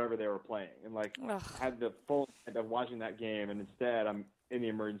against whoever they were playing, and like had the full of watching that game, and instead I'm in the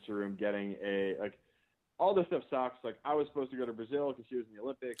emergency room getting all this stuff sucks. Like I was supposed to go to Brazil because she was in the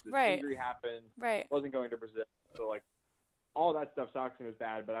Olympics. This injury happened. Wasn't going to Brazil, so like all that stuff sucks and was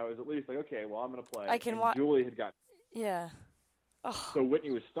bad. But I was at least like, okay, well I'm gonna play. I can watch. Julie had got. Yeah. So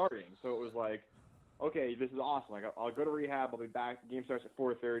Whitney was starting, so it was like, okay, this is awesome. Like, I'll go to rehab. I'll be back. The game starts at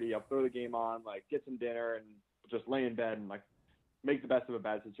 4:30. I'll throw the game on, like, get some dinner, and just lay in bed and, like, make the best of a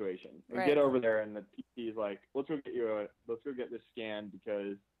bad situation. And get over there, and the PT is like, let's go get this scan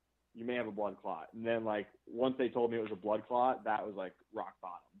because you may have a blood clot. And then, like, once they told me it was a blood clot, that was, like, rock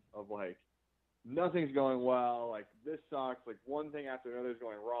bottom of, like, nothing's going well. Like, this sucks. Like, one thing after another is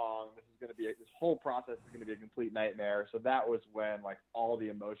going wrong. This whole process is going to be a complete nightmare. So that was when, like, all the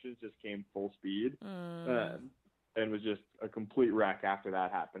emotions just came full speed and was just a complete wreck after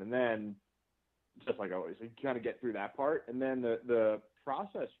that happened. And then, just like always, you kind of get through that part. And then the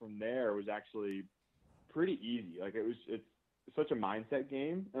process from there was actually pretty easy. Like, it's such a mindset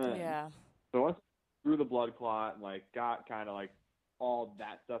game. So once I threw the blood clot and, like, got kind of, like, all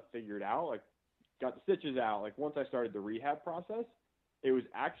that stuff figured out, like, got the stitches out, like, once I started the rehab process, it was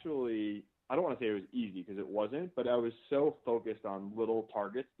actually, I don't want to say it was easy because it wasn't, but I was so focused on little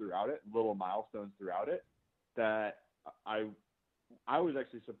targets throughout it, little milestones throughout it, that I was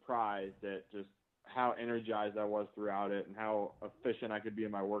actually surprised at just how energized I was throughout it and how efficient I could be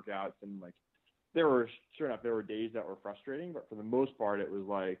in my workouts. And like, there were days that were frustrating, but for the most part, it was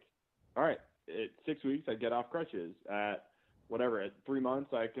like, all right, at 6 weeks, I get off crutches. At 3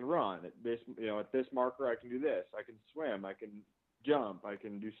 months, I can run. At this marker, I can do this. I can swim. I can jump. I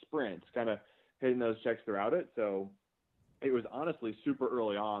can do sprints, kind of hitting those checks throughout it. So it was honestly super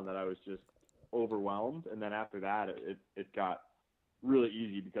early on that I was just overwhelmed. And then after that, it got really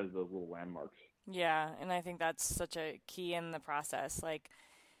easy because of those little landmarks. Yeah, and I think that's such a key in the process. Like,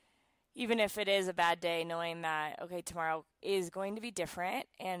 even if it is a bad day, knowing that, okay, tomorrow is going to be different,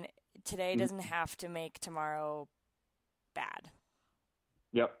 and today doesn't have to make tomorrow bad.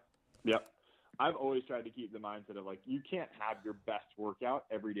 Yep. I've always tried to keep the mindset of, like, you can't have your best workout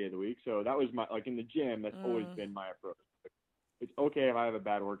every day of the week. So that was like in the gym, that's always been my approach. It's okay if I have a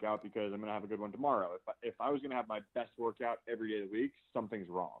bad workout because I'm going to have a good one tomorrow. If I was going to have my best workout every day of the week, something's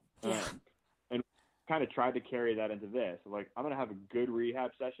wrong. Yeah. And kind of tried to carry that into this. Like, I'm going to have good rehab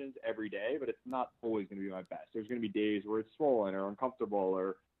sessions every day, but it's not always going to be my best. There's going to be days where it's swollen or uncomfortable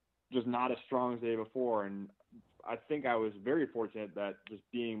or just not as strong as the day before. And I think I was very fortunate that just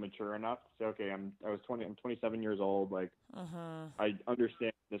being mature enough to say, okay, I'm 27 years old. Like, I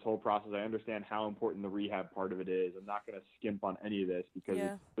understand this whole process. I understand how important the rehab part of it is. I'm not going to skimp on any of this because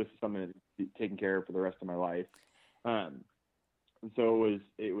this is something that's be taken care of for the rest of my life. And so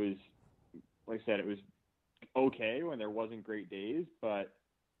it was, like I said, it was okay when there wasn't great days, but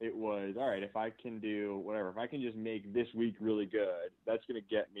it was, all right, if I can do whatever, if I can just make this week really good, that's going to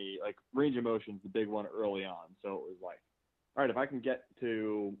get me, like, range of motion is the big one early on. So it was like, all right, if I can get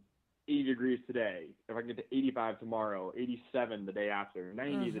to 80 degrees today, if I can get to 85 tomorrow, 87 the day after,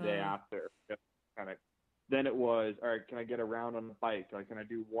 90 the day after, kind of, then it was, all right, can I get around on the bike? Like, can I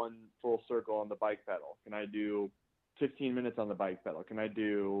do one full circle on the bike pedal? Can I do 15 minutes on the bike pedal? Can I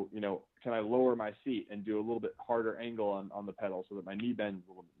do, can I lower my seat and do a little bit harder angle on the pedal so that my knee bends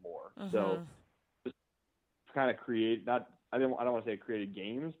a little bit more? So just kind of create that. I don't want to say created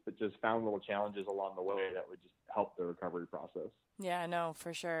games, but just found little challenges along the way that would just help the recovery process. Yeah, no,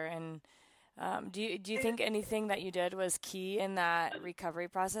 for sure. And do you think anything that you did was key in that recovery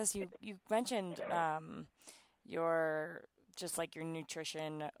process? You mentioned your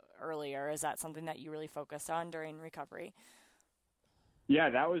nutrition earlier. Is that something that you really focused on during recovery? Yeah,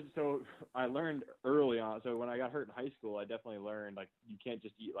 that was, so I learned early on. So when I got hurt in high school, I definitely learned, like, you can't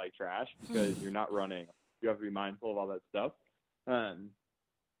just eat like trash because you're not running. You have to be mindful of all that stuff.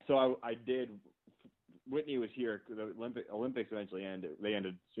 So I did. Whitney was here. The Olympics eventually ended. They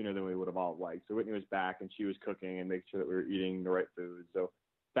ended sooner than we would have all liked. So Whitney was back and she was cooking and making sure that we were eating the right food. So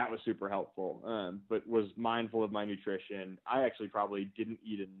that was super helpful, but was mindful of my nutrition. I actually probably didn't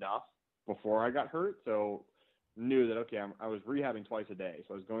eat enough before I got hurt. So knew that, okay, I was rehabbing twice a day.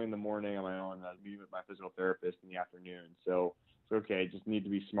 So I was going in the morning on my own and I was meeting with my physical therapist in the afternoon. So okay, just need to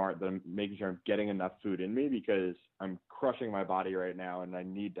be smart that I'm making sure I'm getting enough food in me because I'm crushing my body right now and I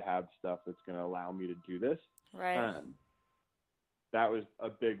need to have stuff that's going to allow me to do this. Right. That was a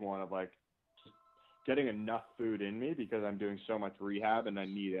big one of, like, just getting enough food in me because I'm doing so much rehab and I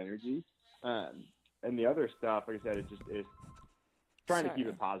need energy. And the other stuff, like I said, it just is trying to keep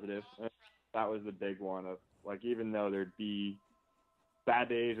it positive. That was the big one of, like, even though there'd be bad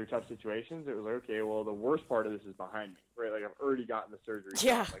days or tough situations, it was like, okay, well, the worst part of this is behind me, right? Like, I've already gotten the surgery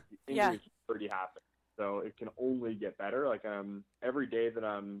done. Like, the injury's already happened. So it can only get better. Like, every day that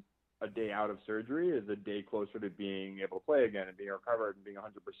I'm a day out of surgery is a day closer to being able to play again and being recovered and being 100%.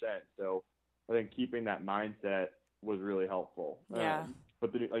 So I think keeping that mindset was really helpful. Yeah.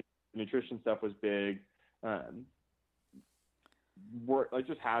 But the nutrition stuff was big.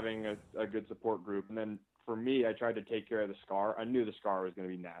 Just having a good support group. And then for me, I tried to take care of the scar. I knew the scar was going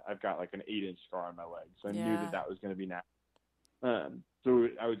to be nasty. I've got like an 8-inch scar on my leg. So I knew that was going to be nasty. So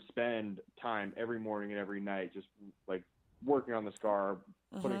I would spend time every morning and every night just, like, working on the scar,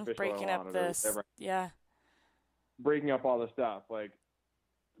 putting fish oil on it. Breaking up all the stuff, like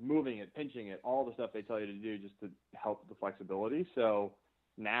moving it, pinching it, all the stuff they tell you to do just to help the flexibility. So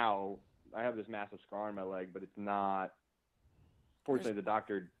now I have this massive scar on my leg, but it's not, fortunately the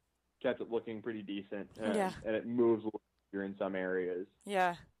doctor kept it looking pretty decent and it moves a little easier in some areas.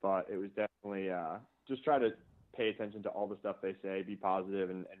 Yeah. But it was definitely just try to pay attention to all the stuff they say, be positive,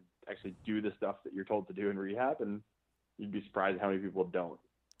 and actually do the stuff that you're told to do in rehab, and you'd be surprised how many people don't.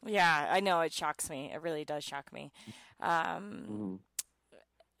 Yeah, I know. It shocks me. It really does shock me.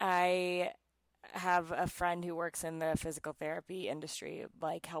 I have a friend who works in the physical therapy industry,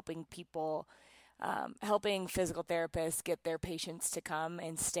 like helping people, helping physical therapists get their patients to come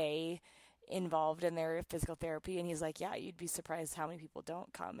and stay involved in their physical therapy. And he's like, yeah, you'd be surprised how many people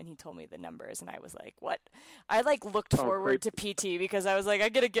don't come. And he told me the numbers and I was like, what? I looked forward to PT because I was like, I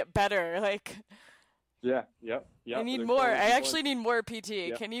gotta get better. Like, Yep. I need more. I actually need more PT.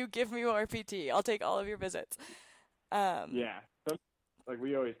 Yep. Can you give me more PT? I'll take all of your visits. Like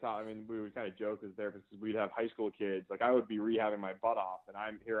we always thought, I mean, we would kind of joke as therapists because we'd have high school kids. Like I would be rehabbing my butt off, and I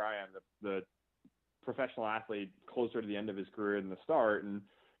am the professional athlete closer to the end of his career than the start, and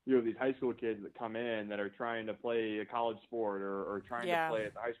you have these high school kids that come in that are trying to play a college sport or trying to play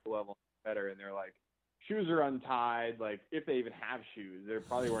at the high school level better, and they're like, shoes are untied. Like, if they even have shoes, they're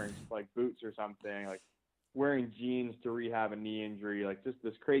probably wearing like boots or something. Like, wearing jeans to rehab a knee injury. Like, just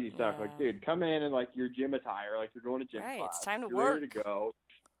this crazy stuff. Like, dude, come in like your gym attire, like you're going to gym class. It's time to you're work. Ready to go.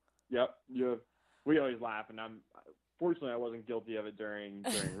 Yep. We always laugh, and fortunately I wasn't guilty of it during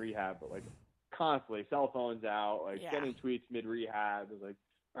rehab, but like constantly cell phones out, like sending tweets mid rehab. It was like,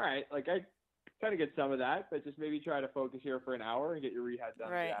 all right, like I kind of get some of that, but just maybe try to focus here for an hour and get your rehab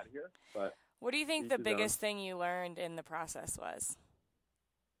done and get out of here. But what do you think the biggest thing you learned in the process was?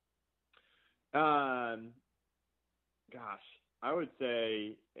 Gosh, I would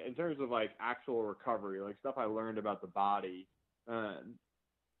say in terms of like actual recovery, like stuff I learned about the body,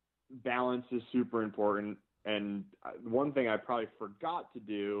 balance is super important. And one thing I probably forgot to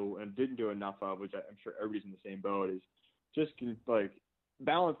do and didn't do enough of, which I'm sure everybody's in the same boat, is just like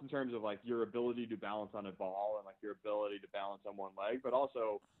balance in terms of like your ability to balance on a ball and like your ability to balance on one leg, but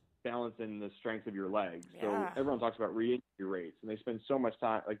also balance in the strength of your legs. So everyone talks about re-injury rates, and they spend so much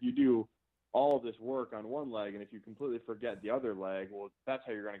time, like you do all of this work on one leg, and if you completely forget the other leg, well, that's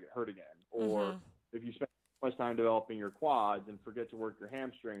how you're going to get hurt again. Or if you spend so much time developing your quads and forget to work your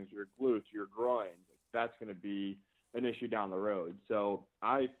hamstrings, your glutes, your groins, that's going to be an issue down the road. So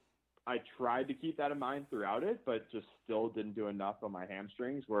I tried to keep that in mind throughout it, but just still didn't do enough on my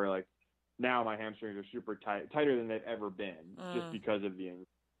hamstrings, where like now my hamstrings are super tighter than they've ever been just because of the injury.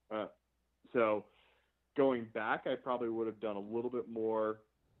 So going back, I probably would have done a little bit more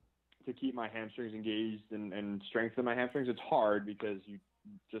to keep my hamstrings engaged and strengthen my hamstrings. It's hard because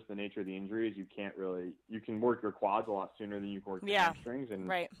just the nature of the injury is you can work your quads a lot sooner than you can work your hamstrings.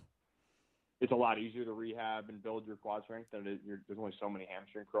 And it's a lot easier to rehab and build your quad strength than there's only so many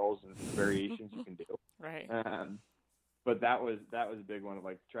hamstring curls and variations you can do. But that was a big one of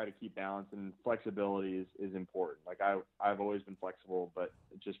like try to keep balance, and flexibility is important. Like I've always been flexible, but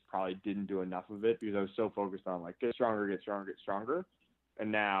just probably didn't do enough of it because I was so focused on like get stronger.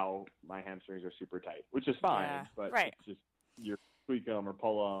 And now my hamstrings are super tight, which is fine, but it's just you're tweak them or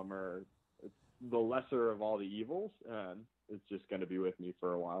pull them, or it's the lesser of all the evils. It's just going to be with me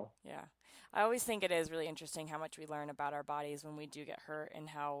for a while. Yeah. I always think it is really interesting how much we learn about our bodies when we do get hurt and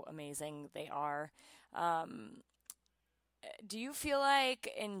how amazing they are. Do you feel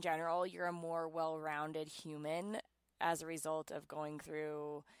like in general you're a more well-rounded human as a result of going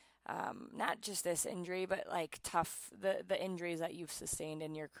through not just this injury, but like the injuries that you've sustained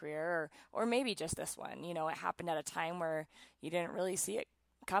in your career, or maybe just this one? You know, it happened at a time where you didn't really see it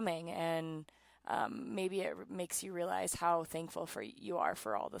coming, and maybe it makes you realize how thankful you are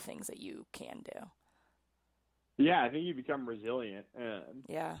for all the things that you can do. Yeah, I think you become resilient.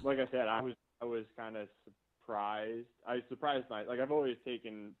 Like I said, I was kind of surprised. I've always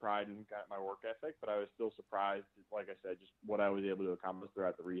taken pride in my work ethic, but I was still surprised, like I said, just what I was able to accomplish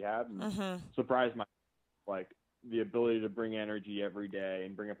throughout the rehab, and surprised my like the ability to bring energy every day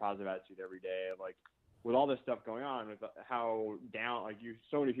and bring a positive attitude every day. Like with all this stuff going on, with how down, like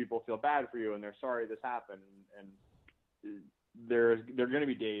so many people feel bad for you and they're sorry this happened, and there are going to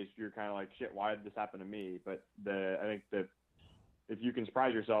be days you're kind of like, shit, why did this happen to me? But I think that if you can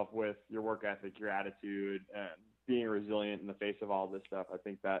surprise yourself with your work ethic, your attitude, and being resilient in the face of all this stuff, I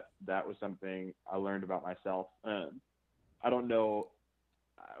think that was something I learned about myself. I don't know.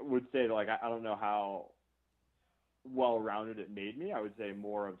 I would say like I don't know how well-rounded it made me. I would say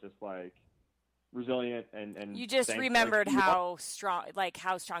more of just like resilient and you just remembered how strong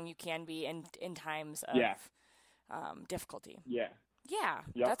you can be in times of difficulty. Yep,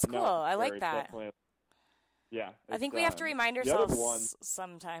 that's cool. I like that. I think we have to remind ourselves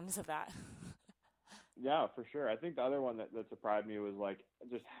sometimes of that. Yeah, for sure. I think the other one that surprised me was like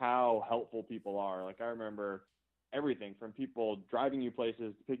just how helpful people are. Like I remember everything from people driving you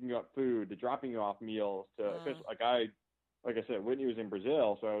places to picking you up food to dropping you off meals to like I said, Whitney was in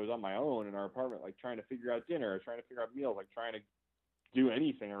Brazil, so I was on my own in our apartment, like trying to figure out dinner, trying to figure out meals, like trying to do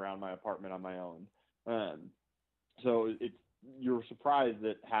anything around my apartment on my own. So you're surprised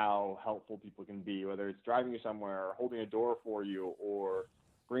at how helpful people can be, whether it's driving you somewhere or holding a door for you or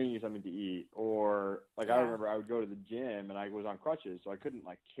bringing you something to eat, or like I remember I would go to the gym and I was on crutches, so I couldn't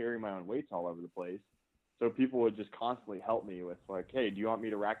like carry my own weights all over the place. So people would just constantly help me with like, hey, do you want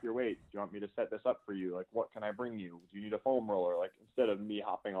me to rack your weights? Do you want me to set this up for you? Like, what can I bring you? Do you need a foam roller? Like, instead of me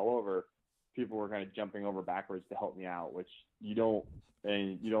hopping all over, people were kind of jumping over backwards to help me out, which I don't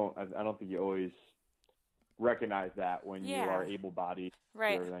think you always recognize that when you are able-bodied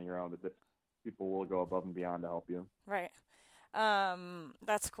on your own, but people will go above and beyond to help you. Right.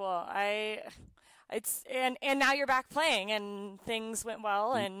 That's cool. I and now you're back playing and things went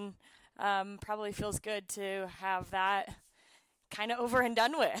well, and probably feels good to have that kind of over and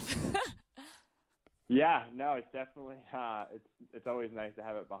done with. Yeah, no, it's definitely it's always nice to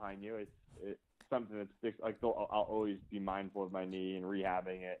have it behind you. It's something that sticks. Like I'll always be mindful of my knee and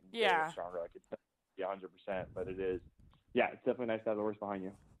rehabbing it and getting it stronger. Like it's 100%, but it is. Yeah, it's definitely nice to have the horse behind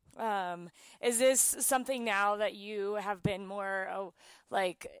you. Is this something now that you have been more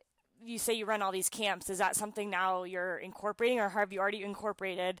like you say you run all these camps? Is that something now you're incorporating, or have you already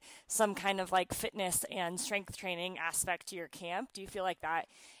incorporated some kind of like fitness and strength training aspect to your camp? Do you feel like that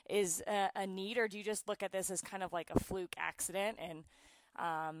is a need, or do you just look at this as kind of like a fluke accident? And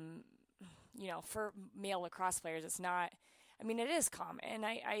for male lacrosse players, it's not. I mean, it is common.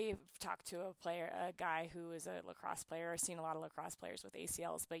 I've talked to a guy who is a lacrosse player. I've seen a lot of lacrosse players with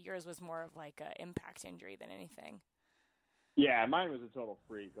ACLs, but yours was more of like an impact injury than anything. Yeah, mine was a total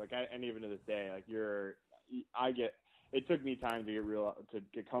freak. Like, and even to this day, like it took me time to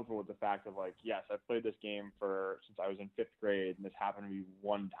get comfortable with the fact of like, yes, I've played this game since I was in 5th grade, and this happened to me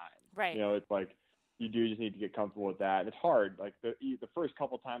one time. Right. It's like you do just need to get comfortable with that. And it's hard. Like the first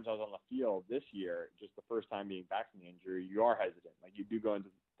couple times I was on the field this year, just the first time being back from the injury, you are hesitant. Like you do go into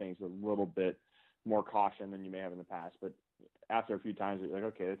things with a little bit more caution than you may have in the past. But after a few times, you're like,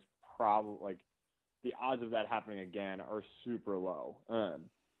 okay, it's probably like the odds of that happening again are super low.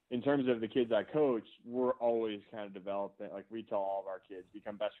 In terms of the kids I coach, we're always kind of developing. Like we tell all of our kids,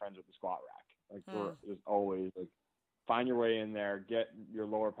 become best friends with the squat rack. Like we're just always like, find your way in there, get your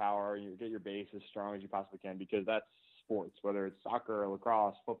lower power, get your base as strong as you possibly can, because that's sports, whether it's soccer,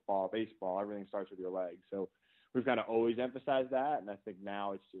 lacrosse, football, baseball, everything starts with your legs. So we've kind of always emphasized that. And I think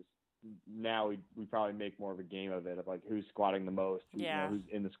now we probably make more of a game of it, of like who's squatting the most, who's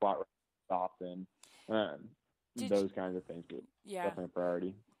in the squat rack often, those kinds of things. Definitely a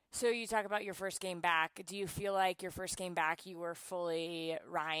priority. So you talk about your first game back. Do you feel like your first game back you were fully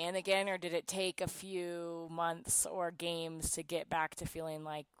Ryan again, or did it take a few months or games to get back to feeling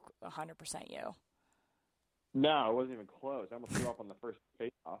like 100% you? No, it wasn't even close. I almost threw up on the first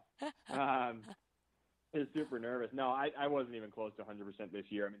face-off. I was super nervous. No, I wasn't even close to 100% this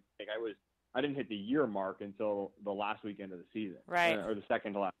year. I mean, I didn't hit the year mark until the last weekend of the season, right? Or the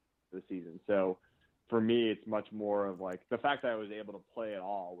second to last of the season. So for me, it's much more of like the fact that I was able to play at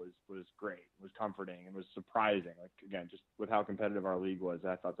all was great. It was comforting. It was surprising. Like, again, just with how competitive our league was,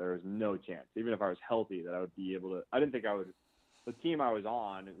 I thought there was no chance, even if I was healthy, that I would be able to. I didn't think I would. The team I was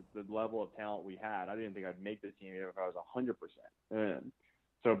on, the level of talent we had, I didn't think I'd make the team even if I was 100%. And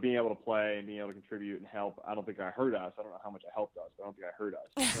so being able to play and being able to contribute and help, I don't think I hurt us. I don't know how much I helped us, but I don't think I hurt us.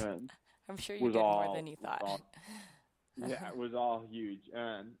 And I'm sure you did more than you thought. Yeah, it was all huge.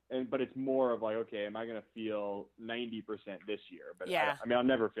 But it's more of like, okay, am I going to feel 90% this year? But yeah. I mean, I'll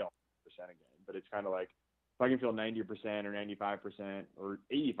never feel 100% again. But it's kind of like, if I can feel 90% or 95% or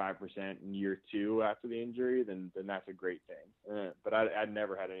 85% in year 2 after the injury, then that's a great thing. But I'd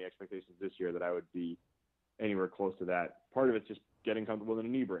never had any expectations this year that I would be anywhere close to that. Part of it's just getting comfortable in a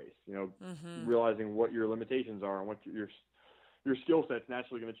knee brace, realizing what your limitations are and what your skill set's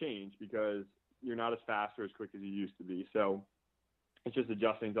naturally going to change, because you're not as fast or as quick as you used to be. So it's just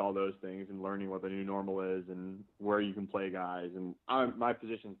adjusting to all those things and learning what the new normal is and where you can play guys. And my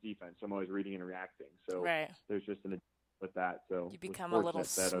position's defense, so I'm always reading and reacting. So there's just an adjustment with that. So you become a little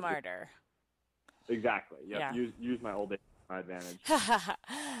smarter. Exactly. Yep. Yeah. Use my old age to my advantage.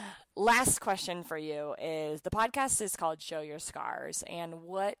 Last question for you is, the podcast is called Show Your Scars, and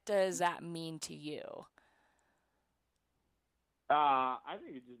what does that mean to you? I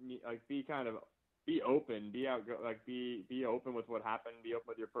think it just like be open, be open with what happened, be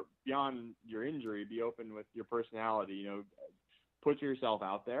open with beyond your injury, be open with your personality, put yourself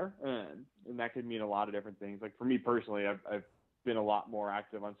out there. And that could mean a lot of different things. Like for me personally, I've been a lot more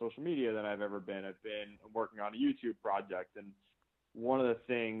active on social media than I've ever been. I've been working on a YouTube project. And one of the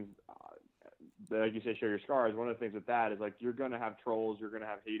things like you say, show your scars. One of the things with that is like, you're going to have trolls, you're going to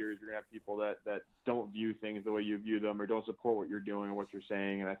have haters, you're going to have people that don't view things the way you view them or don't support what you're doing or what you're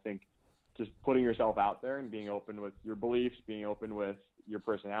saying. And I think just putting yourself out there and being open with your beliefs, being open with your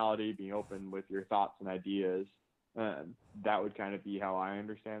personality, being open with your thoughts and ideas, that would kind of be how I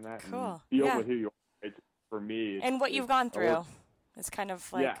understand that. Cool. And be open with who you are. For me. And what you've gone through. It's kind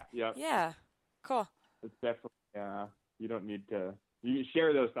of like. Yeah. Cool. It's definitely, you don't need to. You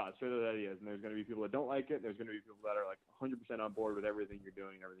share those thoughts, share those ideas, and there's going to be people that don't like it. And there's going to be people that are like 100% on board with everything you're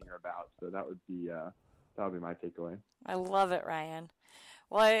doing and everything you're about. So that would be my takeaway. I love it, Ryan.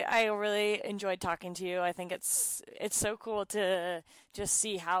 Well, I really enjoyed talking to you. I think it's so cool to just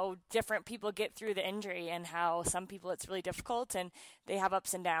see how different people get through the injury and how some people it's really difficult and they have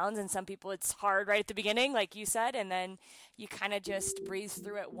ups and downs, and some people it's hard right at the beginning, like you said, and then you kind of just breeze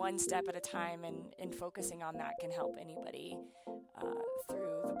through it one step at a time, and focusing on that can help anybody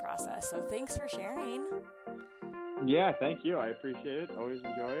through the process. So thanks for sharing. Yeah, thank you. I appreciate it. Always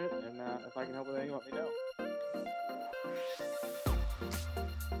enjoy it. And if I can help with anything, let me know.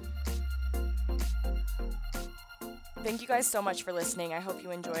 Thank you guys so much for listening. I hope you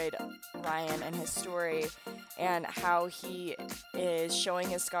enjoyed Ryan and his story and how he is showing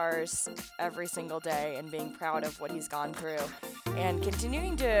his scars every single day and being proud of what he's gone through, and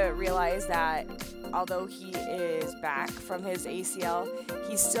continuing to realize that although he is back from his ACL,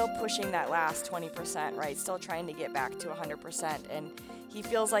 he's still pushing that last 20%, right? Still trying to get back to 100%. And he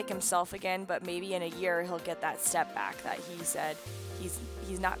feels like himself again, but maybe in a year he'll get that step back that he said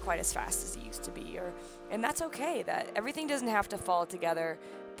he's not quite as fast as he used to be, and that's okay. That everything doesn't have to fall together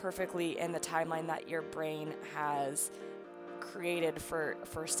perfectly in the timeline that your brain has created for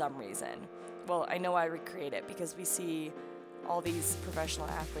some reason. Well, I know I recreate it because we see all these professional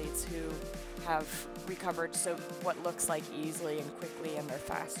athletes who have recovered so what looks like easily and quickly, and they're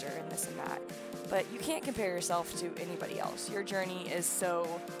faster and this and that. But you can't compare yourself to anybody else. Your journey is so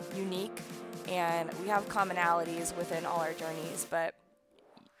unique, and we have commonalities within all our journeys, but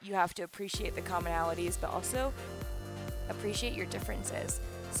you have to appreciate the commonalities, but also appreciate your differences.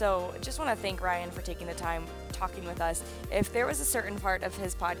 So just want to thank Ryan for taking the time talking with us. If there was a certain part of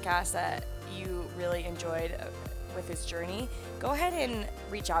his podcast that you really enjoyed with his journey, go ahead and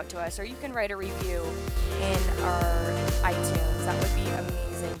reach out to us, or you can write a review in our iTunes. That would be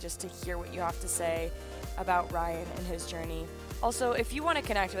amazing just to hear what you have to say about Ryan and his journey. Also, if you want to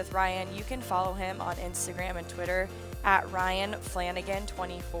connect with Ryan, you can follow him on Instagram and Twitter at Ryan Flanagan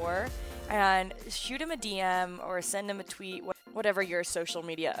 24, and shoot him a DM or send him a tweet, whatever your social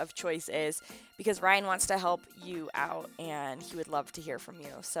media of choice is, because Ryan wants to help you out and he would love to hear from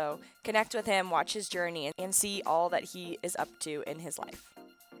you. So connect with him, watch his journey, and see all that he is up to in his life.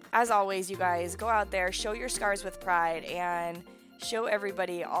 As always, you guys, go out there, show your scars with pride, and show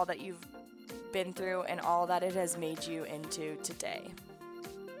everybody all that you've been through and all that it has made you into today.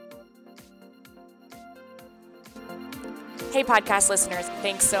 Hey, podcast listeners,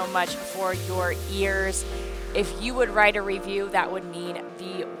 thanks so much for your ears. If you would write a review, that would mean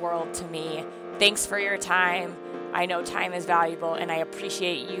the world to me. Thanks for your time. I know time is valuable, and I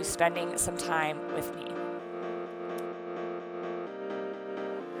appreciate you spending some time with me.